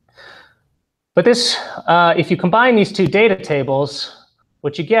 But this, if you combine these two data tables,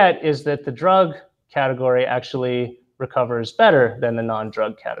 what you get is that the drug category actually recovers better than the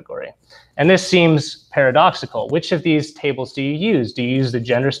non-drug category. And this seems paradoxical. Which of these tables do you use? Do you use the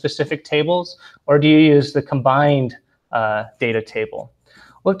gender-specific tables, or do you use the combined data table?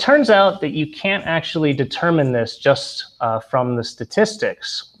 Well, it turns out that you can't actually determine this just from the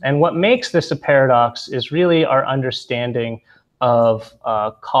statistics. And what makes this a paradox is really our understanding of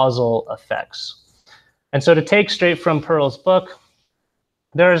causal effects. And so to take straight from Pearl's book,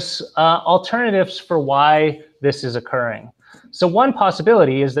 there's alternatives for why this is occurring. So one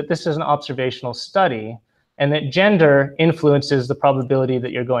possibility is that this is an observational study and that gender influences the probability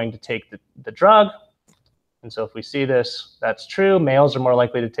that you're going to take the drug. And so if we see this, that's true. Males are more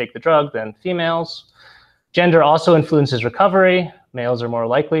likely to take the drug than females. Gender also influences recovery. Males are more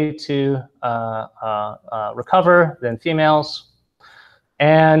likely to recover than females.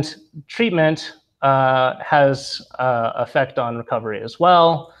 And treatment has effect on recovery as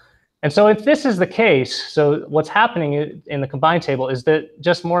well. And so if this is the case, so what's happening in the combined table is that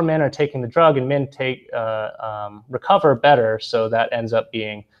just more men are taking the drug and men recover better. So that ends up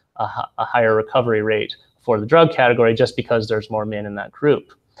being a higher recovery rate for the drug category just because there's more men in that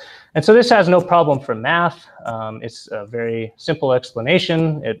group. And so this has no problem for math. It's a very simple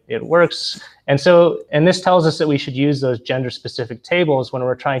explanation. It works. And this tells us that we should use those gender-specific tables when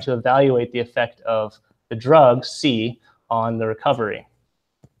we're trying to evaluate the effect of the drug, C, on the recovery.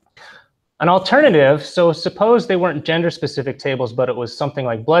 An alternative, so suppose they weren't gender-specific tables, but it was something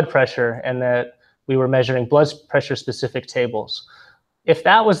like blood pressure, and that we were measuring blood pressure-specific tables. If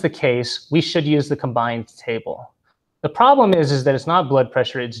that was the case, we should use the combined table. The problem is that it's not blood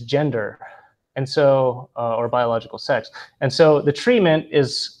pressure, it's gender, and so or biological sex. And so the treatment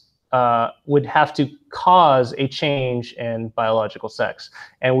would have to cause a change in biological sex.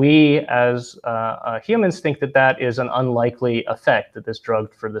 And we as humans think that that is an unlikely effect, that this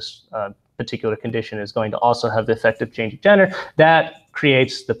drug for this particular condition is going to also have the effect of changing gender. That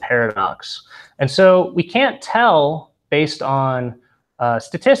creates the paradox. And so we can't tell based on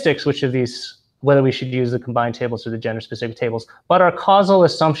statistics which of these, whether we should use the combined tables or the gender-specific tables, but our causal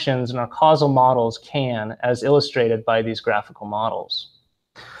assumptions and our causal models can, as illustrated by these graphical models.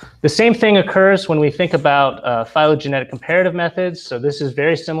 The same thing occurs when we think about phylogenetic comparative methods. So this is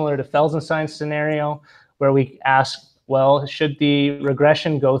very similar to Felsenstein's scenario, where we ask, well, should the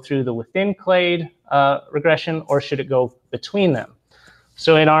regression go through the within clade regression, or should it go between them?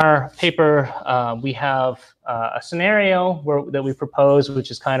 So in our paper, we have a scenario that we propose,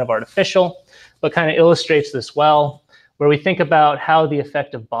 which is kind of artificial, but kind of illustrates this well, where we think about how the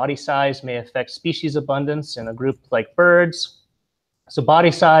effect of body size may affect species abundance in a group like birds. So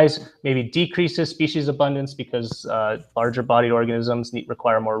body size maybe decreases species abundance because larger bodied organisms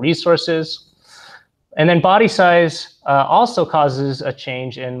require more resources. And then body size also causes a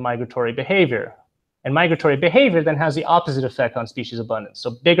change in migratory behavior. And migratory behavior then has the opposite effect on species abundance.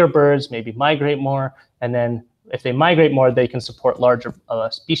 So bigger birds maybe migrate more, and then if they migrate more, they can support larger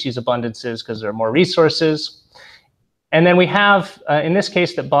species abundances because there are more resources. And then we have, in this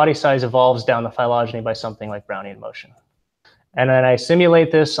case, that body size evolves down the phylogeny by something like Brownian motion. And then I simulate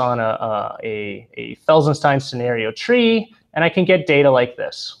this on a Felsenstein scenario tree, and I can get data like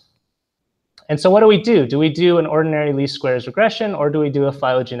this. And so what do we do? Do we do an ordinary least squares regression, or do we do a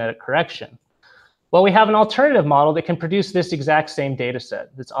phylogenetic correction? Well, we have an alternative model that can produce this exact same data set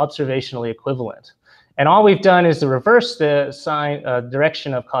that's observationally equivalent. And all we've done is to reverse the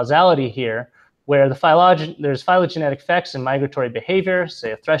direction of causality here, where there's phylogenetic effects in migratory behavior,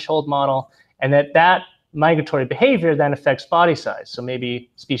 say a threshold model, and that migratory behavior then affects body size. So maybe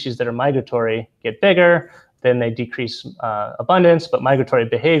species that are migratory get bigger, then they decrease abundance, but migratory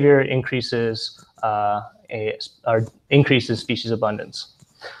behavior increases species abundance.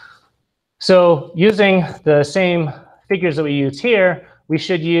 So using the same figures that we use here, we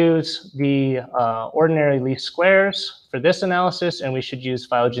should use the ordinary least squares for this analysis, and we should use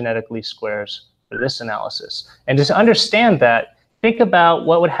phylogenetic least squares for this analysis. And just understand that, think about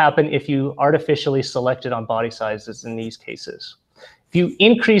what would happen if you artificially selected on body sizes in these cases. If you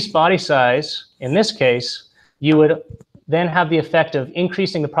increase body size, in this case, you would then have the effect of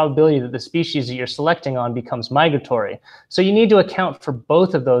increasing the probability that the species that you're selecting on becomes migratory. So you need to account for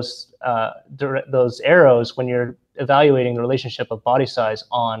both of those arrows when you're evaluating the relationship of body size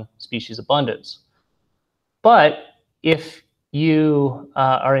on species abundance. But if you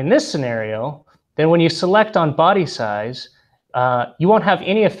are in this scenario, then when you select on body size, you won't have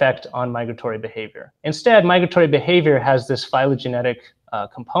any effect on migratory behavior. Instead, migratory behavior has this phylogenetic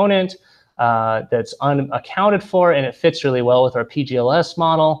component that's unaccounted for, and it fits really well with our PGLS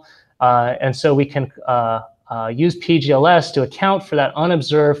model. And so we can use PGLS to account for that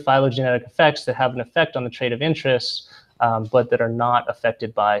unobserved phylogenetic effects that have an effect on the trait of interest, but that are not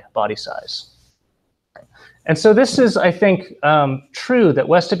affected by body size. And so this is, I think, true that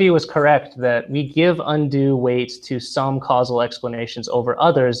Westerby was correct that we give undue weight to some causal explanations over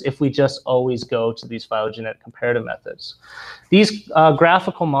others if we just always go to these phylogenetic comparative methods. These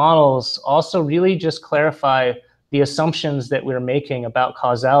graphical models also really just clarify the assumptions that we're making about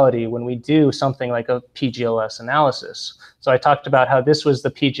causality when we do something like a PGLS analysis. So I talked about how this was the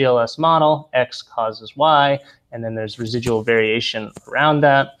PGLS model, X causes Y, and then there's residual variation around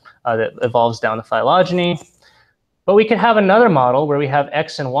that that evolves down the phylogeny. But we could have another model where we have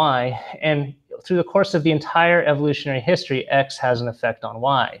X and Y, and through the course of the entire evolutionary history, X has an effect on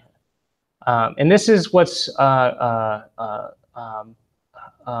Y. And this is what's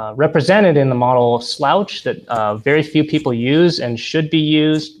represented in the model slouch that very few people use and should be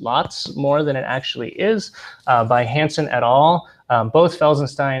used lots more than it actually is by Hansen et al. Both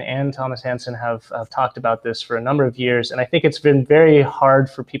Felsenstein and Thomas Hansen have talked about this for a number of years, and I think it's been very hard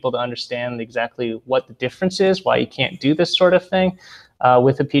for people to understand exactly what the difference is, why you can't do this sort of thing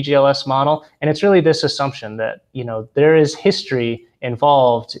with a PGLS model. And it's really this assumption that, you know, there is history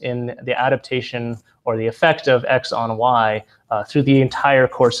involved in the adaptation or the effect of X on Y through the entire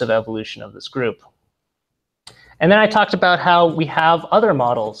course of evolution of this group. And then I talked about how we have other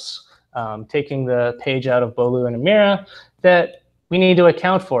models, taking the page out of Bolu and Amira, that we need to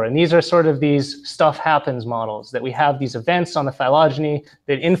account for. And these are sort of these stuff happens models, that we have these events on the phylogeny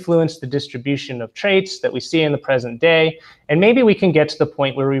that influence the distribution of traits that we see in the present day. And maybe we can get to the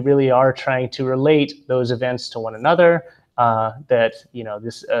point where we really are trying to relate those events to one another, that, you know,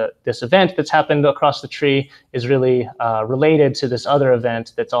 this event that's happened across the tree is really related to this other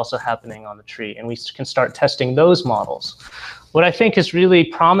event that's also happening on the tree. And we can start testing those models. What I think is really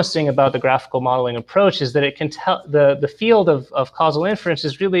promising about the graphical modeling approach is that it can tell the field of causal inference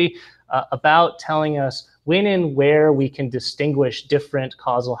is really about telling us when and where we can distinguish different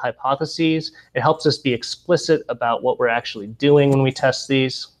causal hypotheses. It helps us be explicit about what we're actually doing when we test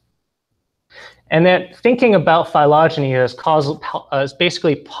these. And that thinking about phylogeny as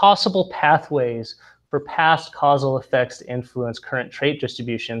basically possible pathways for past causal effects to influence current trait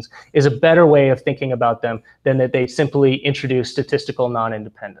distributions is a better way of thinking about them than that they simply introduce statistical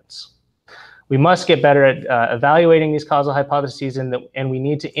non-independence. we must get better at evaluating these causal hypotheses, and we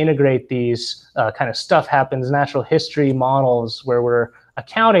need to integrate these kind of stuff happens natural history models where we're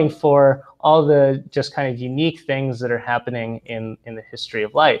accounting for all the just kind of unique things that are happening in the history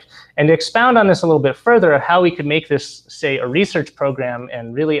of life. And to expound on this a little bit further, how we could make this, say, a research program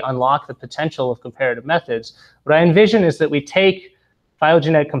and really unlock the potential of comparative methods, what I envision is that we take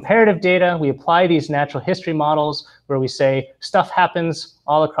phylogenetic comparative data, we apply these natural history models where we say stuff happens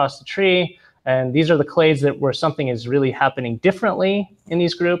all across the tree, and these are the clades where something is really happening differently in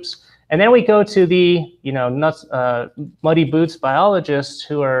these groups. And then we go to the muddy boots biologists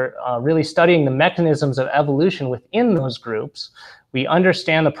who are really studying the mechanisms of evolution within those groups. We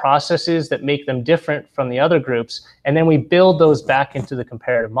understand the processes that make them different from the other groups, and then we build those back into the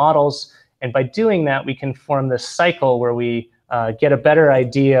comparative models. And by doing that, we can form this cycle where we get a better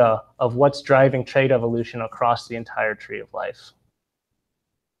idea of what's driving trait evolution across the entire tree of life.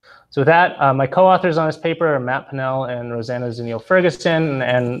 So with that, my co-authors on this paper are Matt Pinnell and Rosanna Zinio-Ferguson,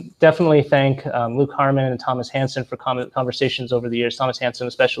 and definitely thank Luke Harmon and Thomas Hansen for conversations over the years. Thomas Hansen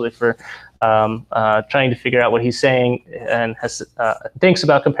especially for trying to figure out what he's saying and thinks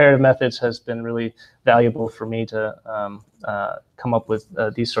about comparative methods has been really valuable for me to come up with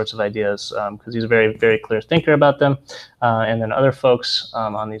these sorts of ideas because he's a very, very clear thinker about them, and then other folks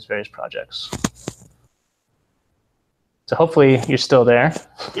on these various projects. So hopefully you're still there.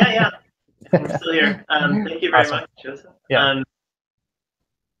 Yeah, I'm still here. Thank you very much, Joseph. Yeah.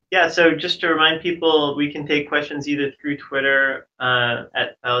 Yeah, so just to remind people, we can take questions either through Twitter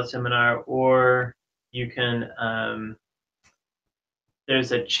at phyloseminar, or you can,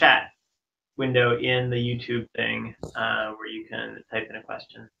 there's a chat window in the YouTube thing where you can type in a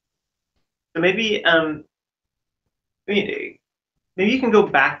question. So maybe, maybe you can go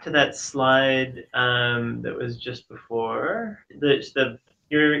back to that slide that was just before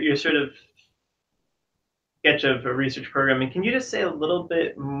your sort of sketch of a research program. And can you just say a little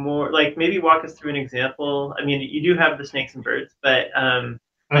bit more, like maybe walk us through an example? I mean, you do have the snakes and birds, but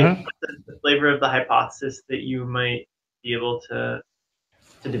like what's the flavor of the hypothesis that you might be able to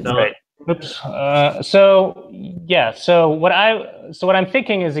develop? Right. Oops. So what I'm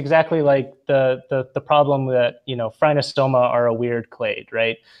thinking is exactly like the problem that phrynosoma are a weird clade,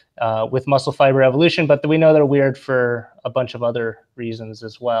 right? With muscle fiber evolution, but we know they're weird for a bunch of other reasons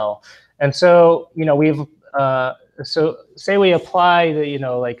as well. And so so say we apply the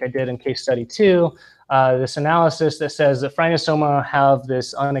like I did in case study 2, this analysis that says that phrynosoma have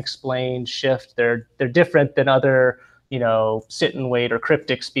this unexplained shift. They're different than other sit and wait or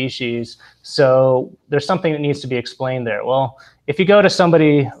cryptic species. So there's something that needs to be explained there. Well, if you go to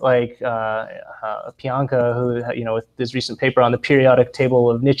somebody like Pianka, who with his recent paper on the periodic table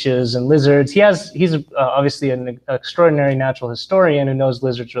of niches and lizards, he's obviously an extraordinary natural historian who knows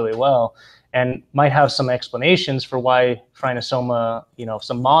lizards really well, and might have some explanations for why phrynosoma,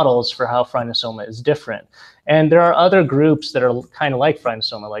 some models for how phrynosoma is different. And there are other groups that are kind of like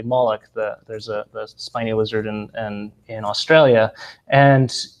phrynosoma, like Moloch. There's the spiny lizard in Australia,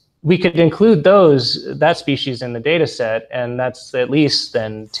 and we could include that species in the data set, and that's at least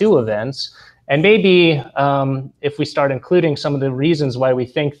then 2 events. And maybe if we start including some of the reasons why we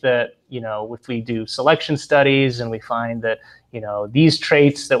think that, if we do selection studies and we find that, these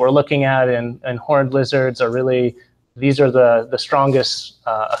traits that we're looking at in horned lizards are really, these are the strongest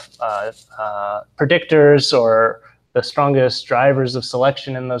predictors or the strongest drivers of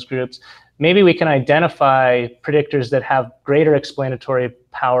selection in those groups. Maybe we can identify predictors that have greater explanatory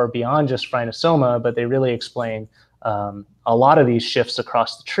power beyond just phrynosoma, but they really explain a lot of these shifts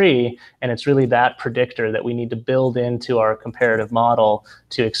across the tree, and it's really that predictor that we need to build into our comparative model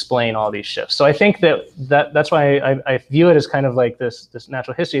to explain all these shifts. So I think that's why I view it as kind of like this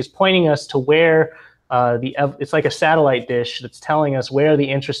natural history is pointing us to where it's like a satellite dish that's telling us where the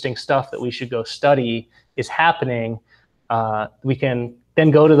interesting stuff that we should go study is happening. We can then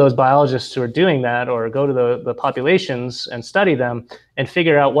go to those biologists who are doing that, or go to the populations and study them and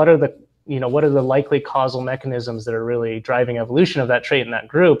figure out what are the likely causal mechanisms that are really driving evolution of that trait in that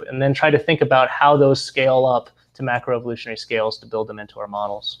group, and then try to think about how those scale up to macroevolutionary scales to build them into our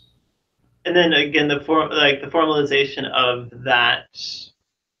models. And then again, the formalization of that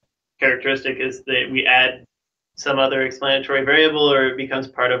characteristic is that we add some other explanatory variable, or it becomes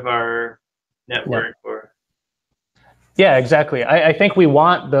part of our network. Yeah, exactly. I think we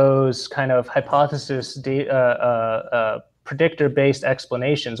want those kind of hypothesis predictor-based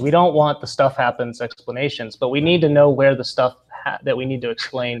explanations. We don't want the stuff happens explanations, but we need to know where the stuff that we need to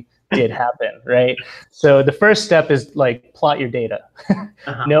explain did happen, right? So the first step is like plot your data.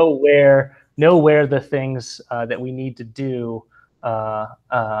 Know where the things that we need to do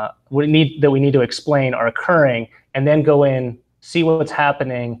we need to explain are occurring, and then go in, see what's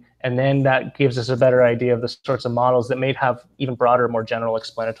happening, and then that gives us a better idea of the sorts of models that may have even broader, more general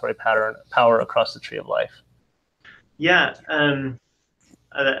explanatory power across the tree of life. Yeah,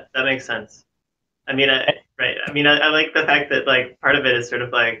 that makes sense. I mean, right. I mean, I like the fact that like part of it is sort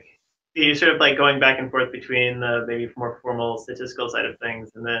of like you're sort of like going back and forth between the maybe more formal statistical side of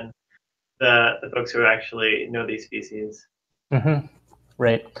things and then the folks who actually know these species. Mm-hmm.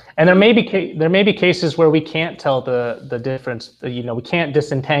 Right, and there may be cases where we can't tell the difference. We can't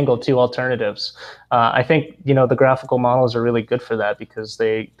disentangle two alternatives. I think the graphical models are really good for that, because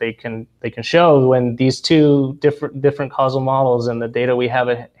they can show when these two different causal models and the data we have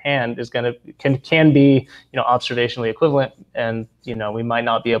at hand is can be observationally equivalent, and we might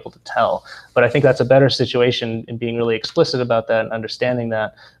not be able to tell. But I think that's a better situation in being really explicit about that and understanding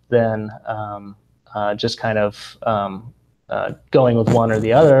that than just kind of going with one or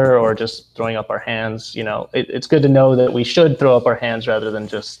the other, or just throwing up our hands. It's good to know that we should throw up our hands rather than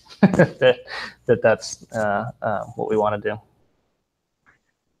just that's what we want to do.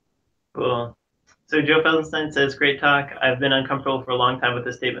 Cool. So Joe Felsenstein says, great talk. I've been uncomfortable for a long time with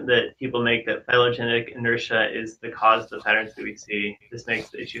the statement that people make that phylogenetic inertia is the cause of the patterns that we see. This makes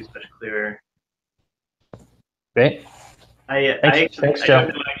the issues much clearer. Great. Thanks, Thanks, I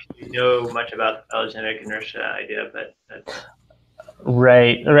Joe. don't actually know much about the phylogenetic inertia idea, but that's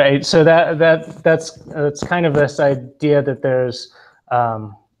right. So that's kind of this idea that there's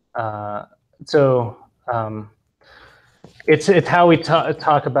it's how we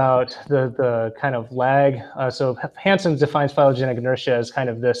talk about the kind of lag. So Hansen defines phylogenetic inertia as kind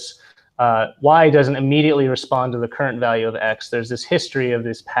of this y doesn't immediately respond to the current value of x. There's this history of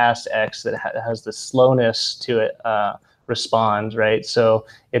this past x that has this slowness to it respond, right? So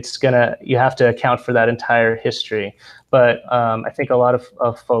you have to account for that entire history. But I think a lot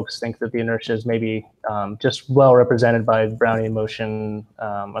of folks think that the inertia is maybe just well represented by Brownian motion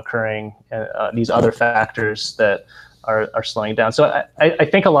occurring, these other factors that are slowing down. So I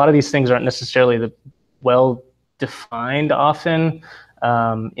think a lot of these things aren't necessarily well defined often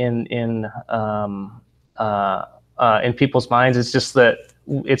in people's minds. It's just that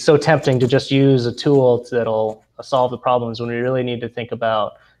it's so tempting to just use a tool that'll solve the problems, when we really need to think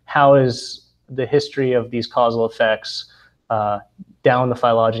about how is the history of these causal effects down the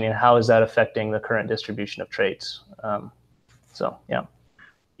phylogeny, and how is that affecting the current distribution of traits. So yeah.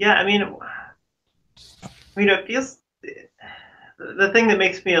 Yeah, I mean, it feels, the thing that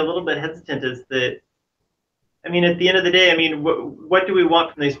makes me a little bit hesitant is that, I mean, at the end of the day, I mean, what do we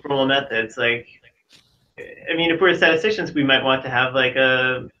want from these formal methods? Like, I mean, if we're statisticians, we might want to have like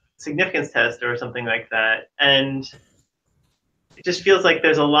a significance test or something like that. And it just feels like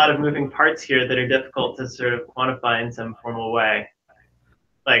there's a lot of moving parts here that are difficult to sort of quantify in some formal way.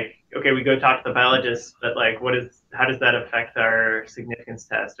 Like, okay, we go talk to the biologists, but like, how does that affect our significance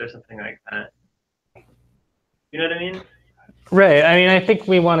test or something like that? You know what I mean? Right. I mean, I think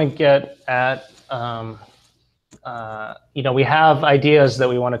we want to get at, we have ideas that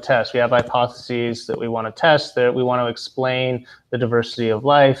we want to test. We have hypotheses that we want to test, that we want to explain the diversity of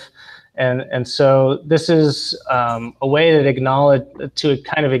life. And so this is a way to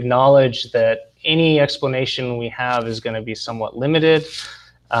kind of acknowledge that any explanation we have is going to be somewhat limited.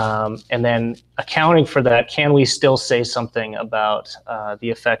 And then accounting for that, can we still say something about the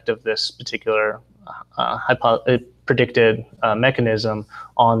effect of this particular predicted mechanism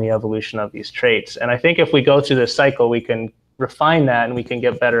on the evolution of these traits? And I think if we go through this cycle, we can refine that, and we can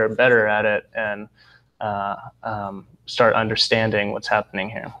get better and better at it, and start understanding what's happening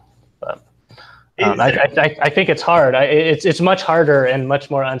here. But I think it's hard. It's much harder and much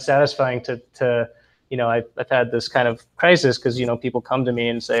more unsatisfying to I've had this kind of crisis, because people come to me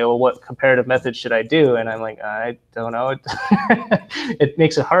and say, well, what comparative method should I do? And I'm like, I don't know. It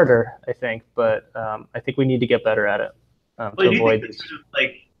makes it harder, I think, but I think we need to get better at it to avoid these. Sort of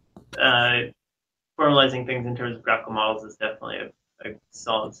like formalizing things in terms of graphical models is definitely a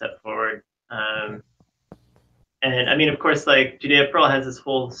solid step forward. And I mean, of course, like Judea-Pearl has this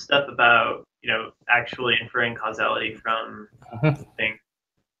whole stuff about actually inferring causality from things.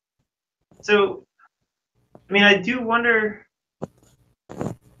 So, I mean, I do wonder.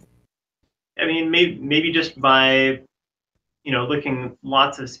 I mean, maybe just by looking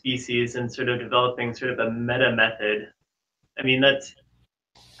lots of species and sort of developing sort of a meta method. I mean, that's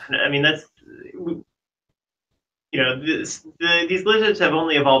these lizards have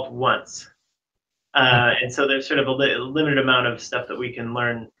only evolved once, and so there's sort of a limited amount of stuff that we can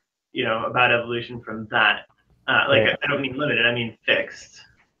learn, about evolution from that. Like, right. I don't mean limited, I mean fixed.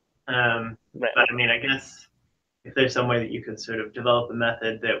 Right. But I mean, I guess if there's some way that you could sort of develop a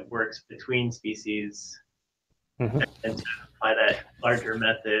method that works between species and sort of apply that larger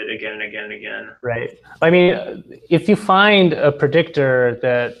method again and again and again. Right. I mean, if you find a predictor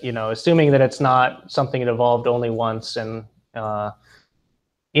that, you know, assuming that it's not something that evolved only once, and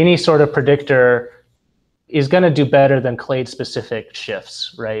any sort of predictor is going to do better than clade-specific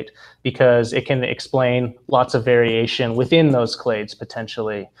shifts, right? Because it can explain lots of variation within those clades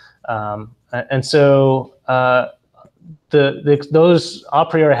potentially. And so those a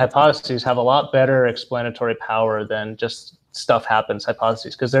priori hypotheses have a lot better explanatory power than just stuff happens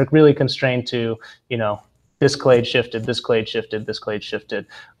hypotheses, because they're really constrained to, you know, this clade shifted, this clade shifted, this clade shifted.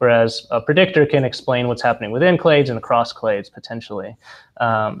 Whereas a predictor can explain what's happening within clades and across clades potentially.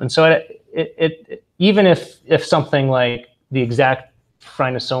 And so even if something like the exact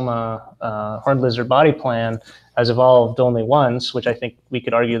Phrynosoma horned lizard body plan has evolved only once, which I think we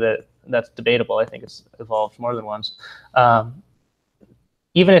could argue that that's debatable. I think it's evolved more than once.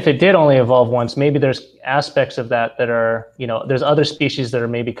 Even if it did only evolve once, maybe there's aspects of that that are, you know, there's other species that are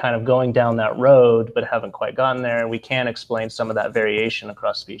maybe kind of going down that road but haven't quite gotten there. And we can explain some of that variation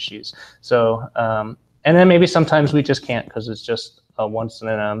across species. So, and then maybe sometimes we just can't, because it's just a once in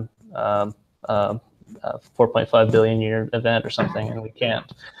a 4.5 billion year event or something, and we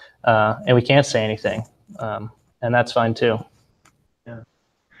can't say anything. And that's fine too. Yeah.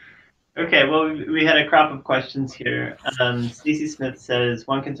 Okay, well, we had a crop of questions here. Stacey Smith says,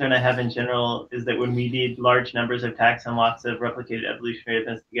 one concern I have in general is that when we need large numbers of taxa and lots of replicated evolutionary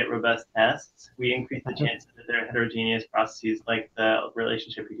events to get robust tests, we increase the chances that there are heterogeneous processes like the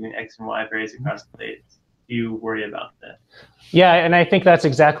relationship between X and Y varies across clades. Do you worry about that? Yeah, and I think that's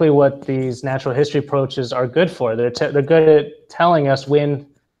exactly what these natural history approaches are good for. They're good at telling us when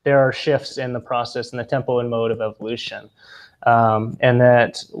there are shifts in the process and the tempo and mode of evolution. And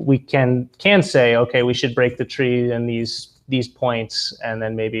that we can say, okay, we should break the tree in these points, and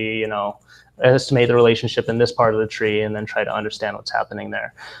then maybe, you know, estimate the relationship in this part of the tree, and then try to understand what's happening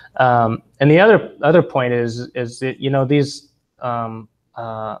there. And the other point is that, you know, these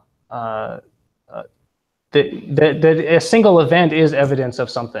that a single event is evidence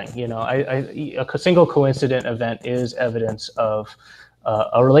of something. You know, a single coincident event is evidence of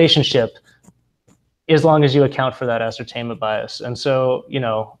a relationship, as long as you account for that ascertainment bias. And so, you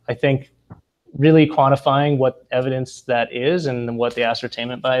know, I think really quantifying what evidence that is and what the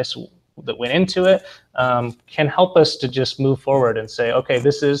ascertainment bias that went into it can help us to just move forward and say, okay,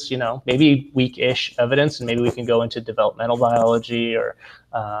 this is, you know, maybe weak-ish evidence, and maybe we can go into developmental biology, or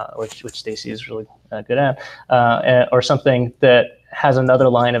which Stacey is really good at, or something that has another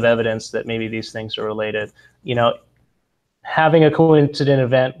line of evidence that maybe these things are related. You know, having a coincident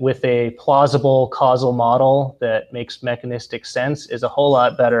event with a plausible causal model that makes mechanistic sense is a whole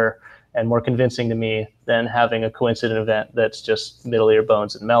lot better and more convincing to me than having a coincident event that's just middle ear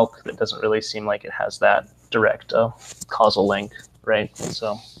bones and milk that doesn't really seem like it has that direct causal link, right?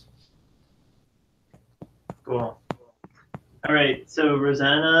 So. Cool. All right, so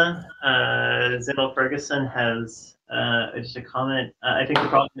Rosanna Zindel-Ferguson has just a comment. I think the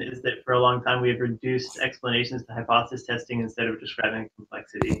problem is that for a long time we have reduced explanations to hypothesis testing instead of describing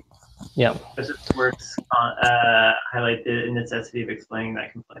complexity. Yeah. Joseph's works highlight the necessity of explaining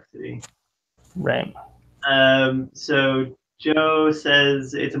that complexity. Right. So Joe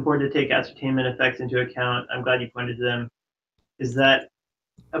says it's important to take ascertainment effects into account. I'm glad you pointed to them. Is that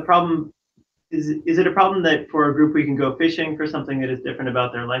a problem? Is it a problem that for a group we can go fishing for something that is different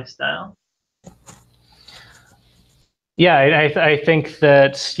about their lifestyle? Yeah, I think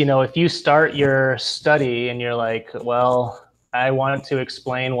that, you know, if you start your study and you're like, well, I want to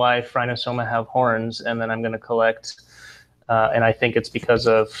explain why Phrynosoma have horns, and then I'm going to collect, and I think it's because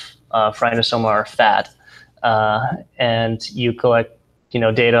of Phrynosoma are fat, and you collect, you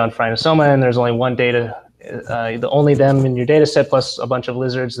know, data on Phrynosoma, and there's only one data, only them in your data set plus a bunch of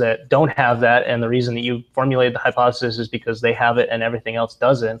lizards that don't have that, and the reason that you formulated the hypothesis is because they have it and everything else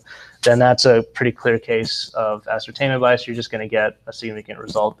doesn't, then that's a pretty clear case of ascertainment bias. You're just going to get a significant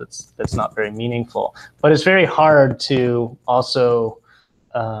result that's not very meaningful. But it's very hard to also,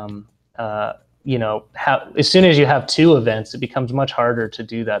 you know, as soon as you have two events, it becomes much harder to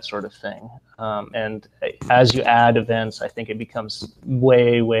do that sort of thing. And as you add events, I think it becomes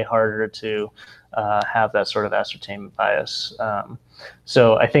way, way harder to have that sort of ascertainment bias.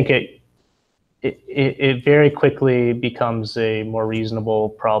 So I think it very quickly becomes a more reasonable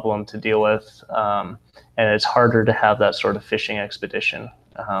problem to deal with, and it's harder to have that sort of fishing expedition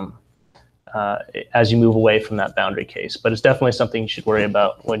as you move away from that boundary case. But it's definitely something you should worry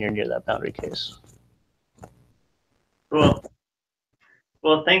about when you're near that boundary case. Cool.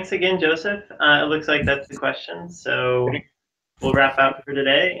 Well, thanks again, Joseph. It looks like that's the question. So we'll wrap out for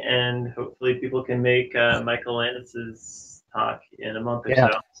today, and hopefully people can make Michael Landis's talk in a month or Yeah.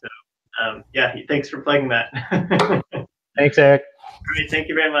 so. So yeah, thanks for plugging that. All Thanks, Eric. right, thank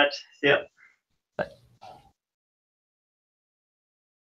you very much. See ya.